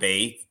I want to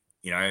be,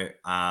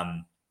 on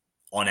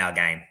our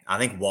game. I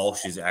think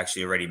Walsh has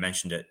actually already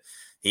mentioned it.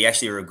 He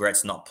actually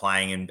regrets not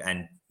playing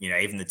and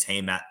even the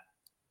team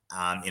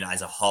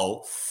as a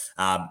whole,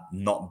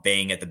 not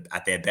being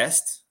at their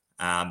best.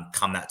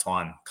 Come that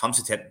time,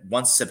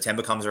 once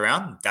September comes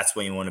around, that's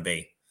when you want to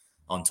be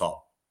on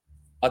top.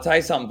 I'll tell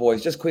you something,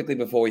 boys, just quickly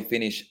before we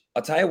finish.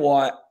 I'll tell you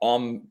why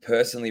I'm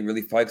personally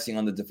really focusing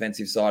on the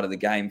defensive side of the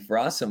game for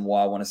us and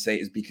why I want to see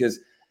it is because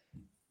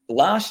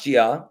last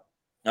year,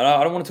 and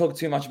I don't want to talk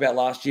too much about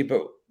last year,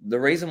 but the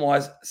reason why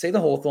is, see the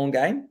Hawthorn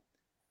game?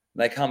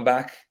 They come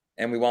back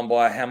and we won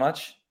by how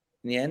much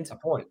in the end? A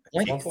point.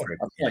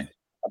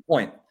 A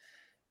point.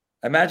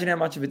 Imagine how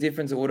much of a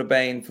difference it would have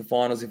been for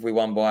finals if we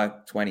won by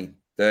 20,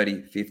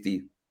 30,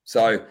 50.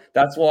 So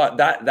that's why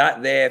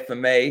that there for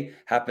me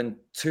happened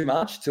too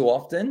much, too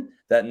often.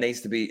 It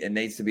needs to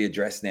be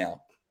addressed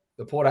now.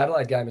 The Port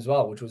Adelaide game as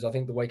well, which was I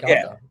think the week Yeah.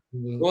 after.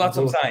 Well, that's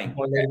what I'm saying.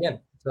 Point lead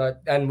again. So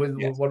and with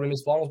what we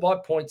missed finals by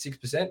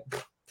 0.6%,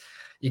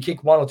 you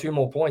kick 1 or 2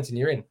 more points and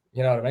you're in.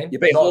 You know what I mean? You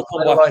beat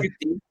Hawthorn by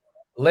 50.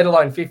 Let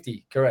alone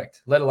 50,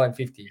 correct. Let alone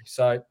 50.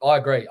 So I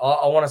agree.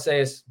 I want to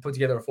see us put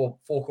together a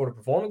four-quarter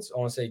performance. I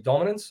want to see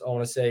dominance. I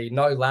want to see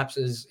no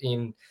lapses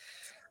in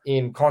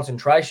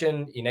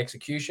concentration, in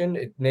execution.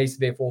 It needs to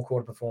be a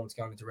four-quarter performance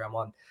going into round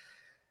 1.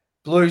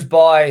 Blues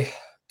by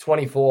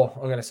 24,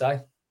 I'm going to say.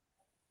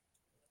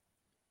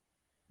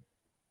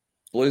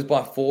 Blues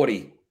by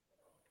 40.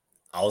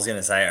 I was going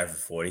to say over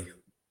 40.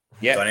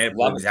 Yeah. Do I need to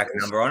put an exact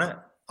number on it?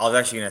 I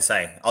was going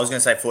to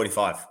say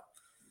 45.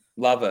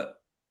 Love it.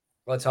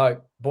 Let's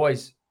hope.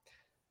 Boys,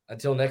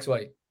 until next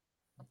week,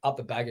 up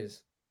the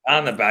baggers.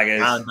 On the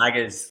baggers.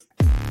 Baggers.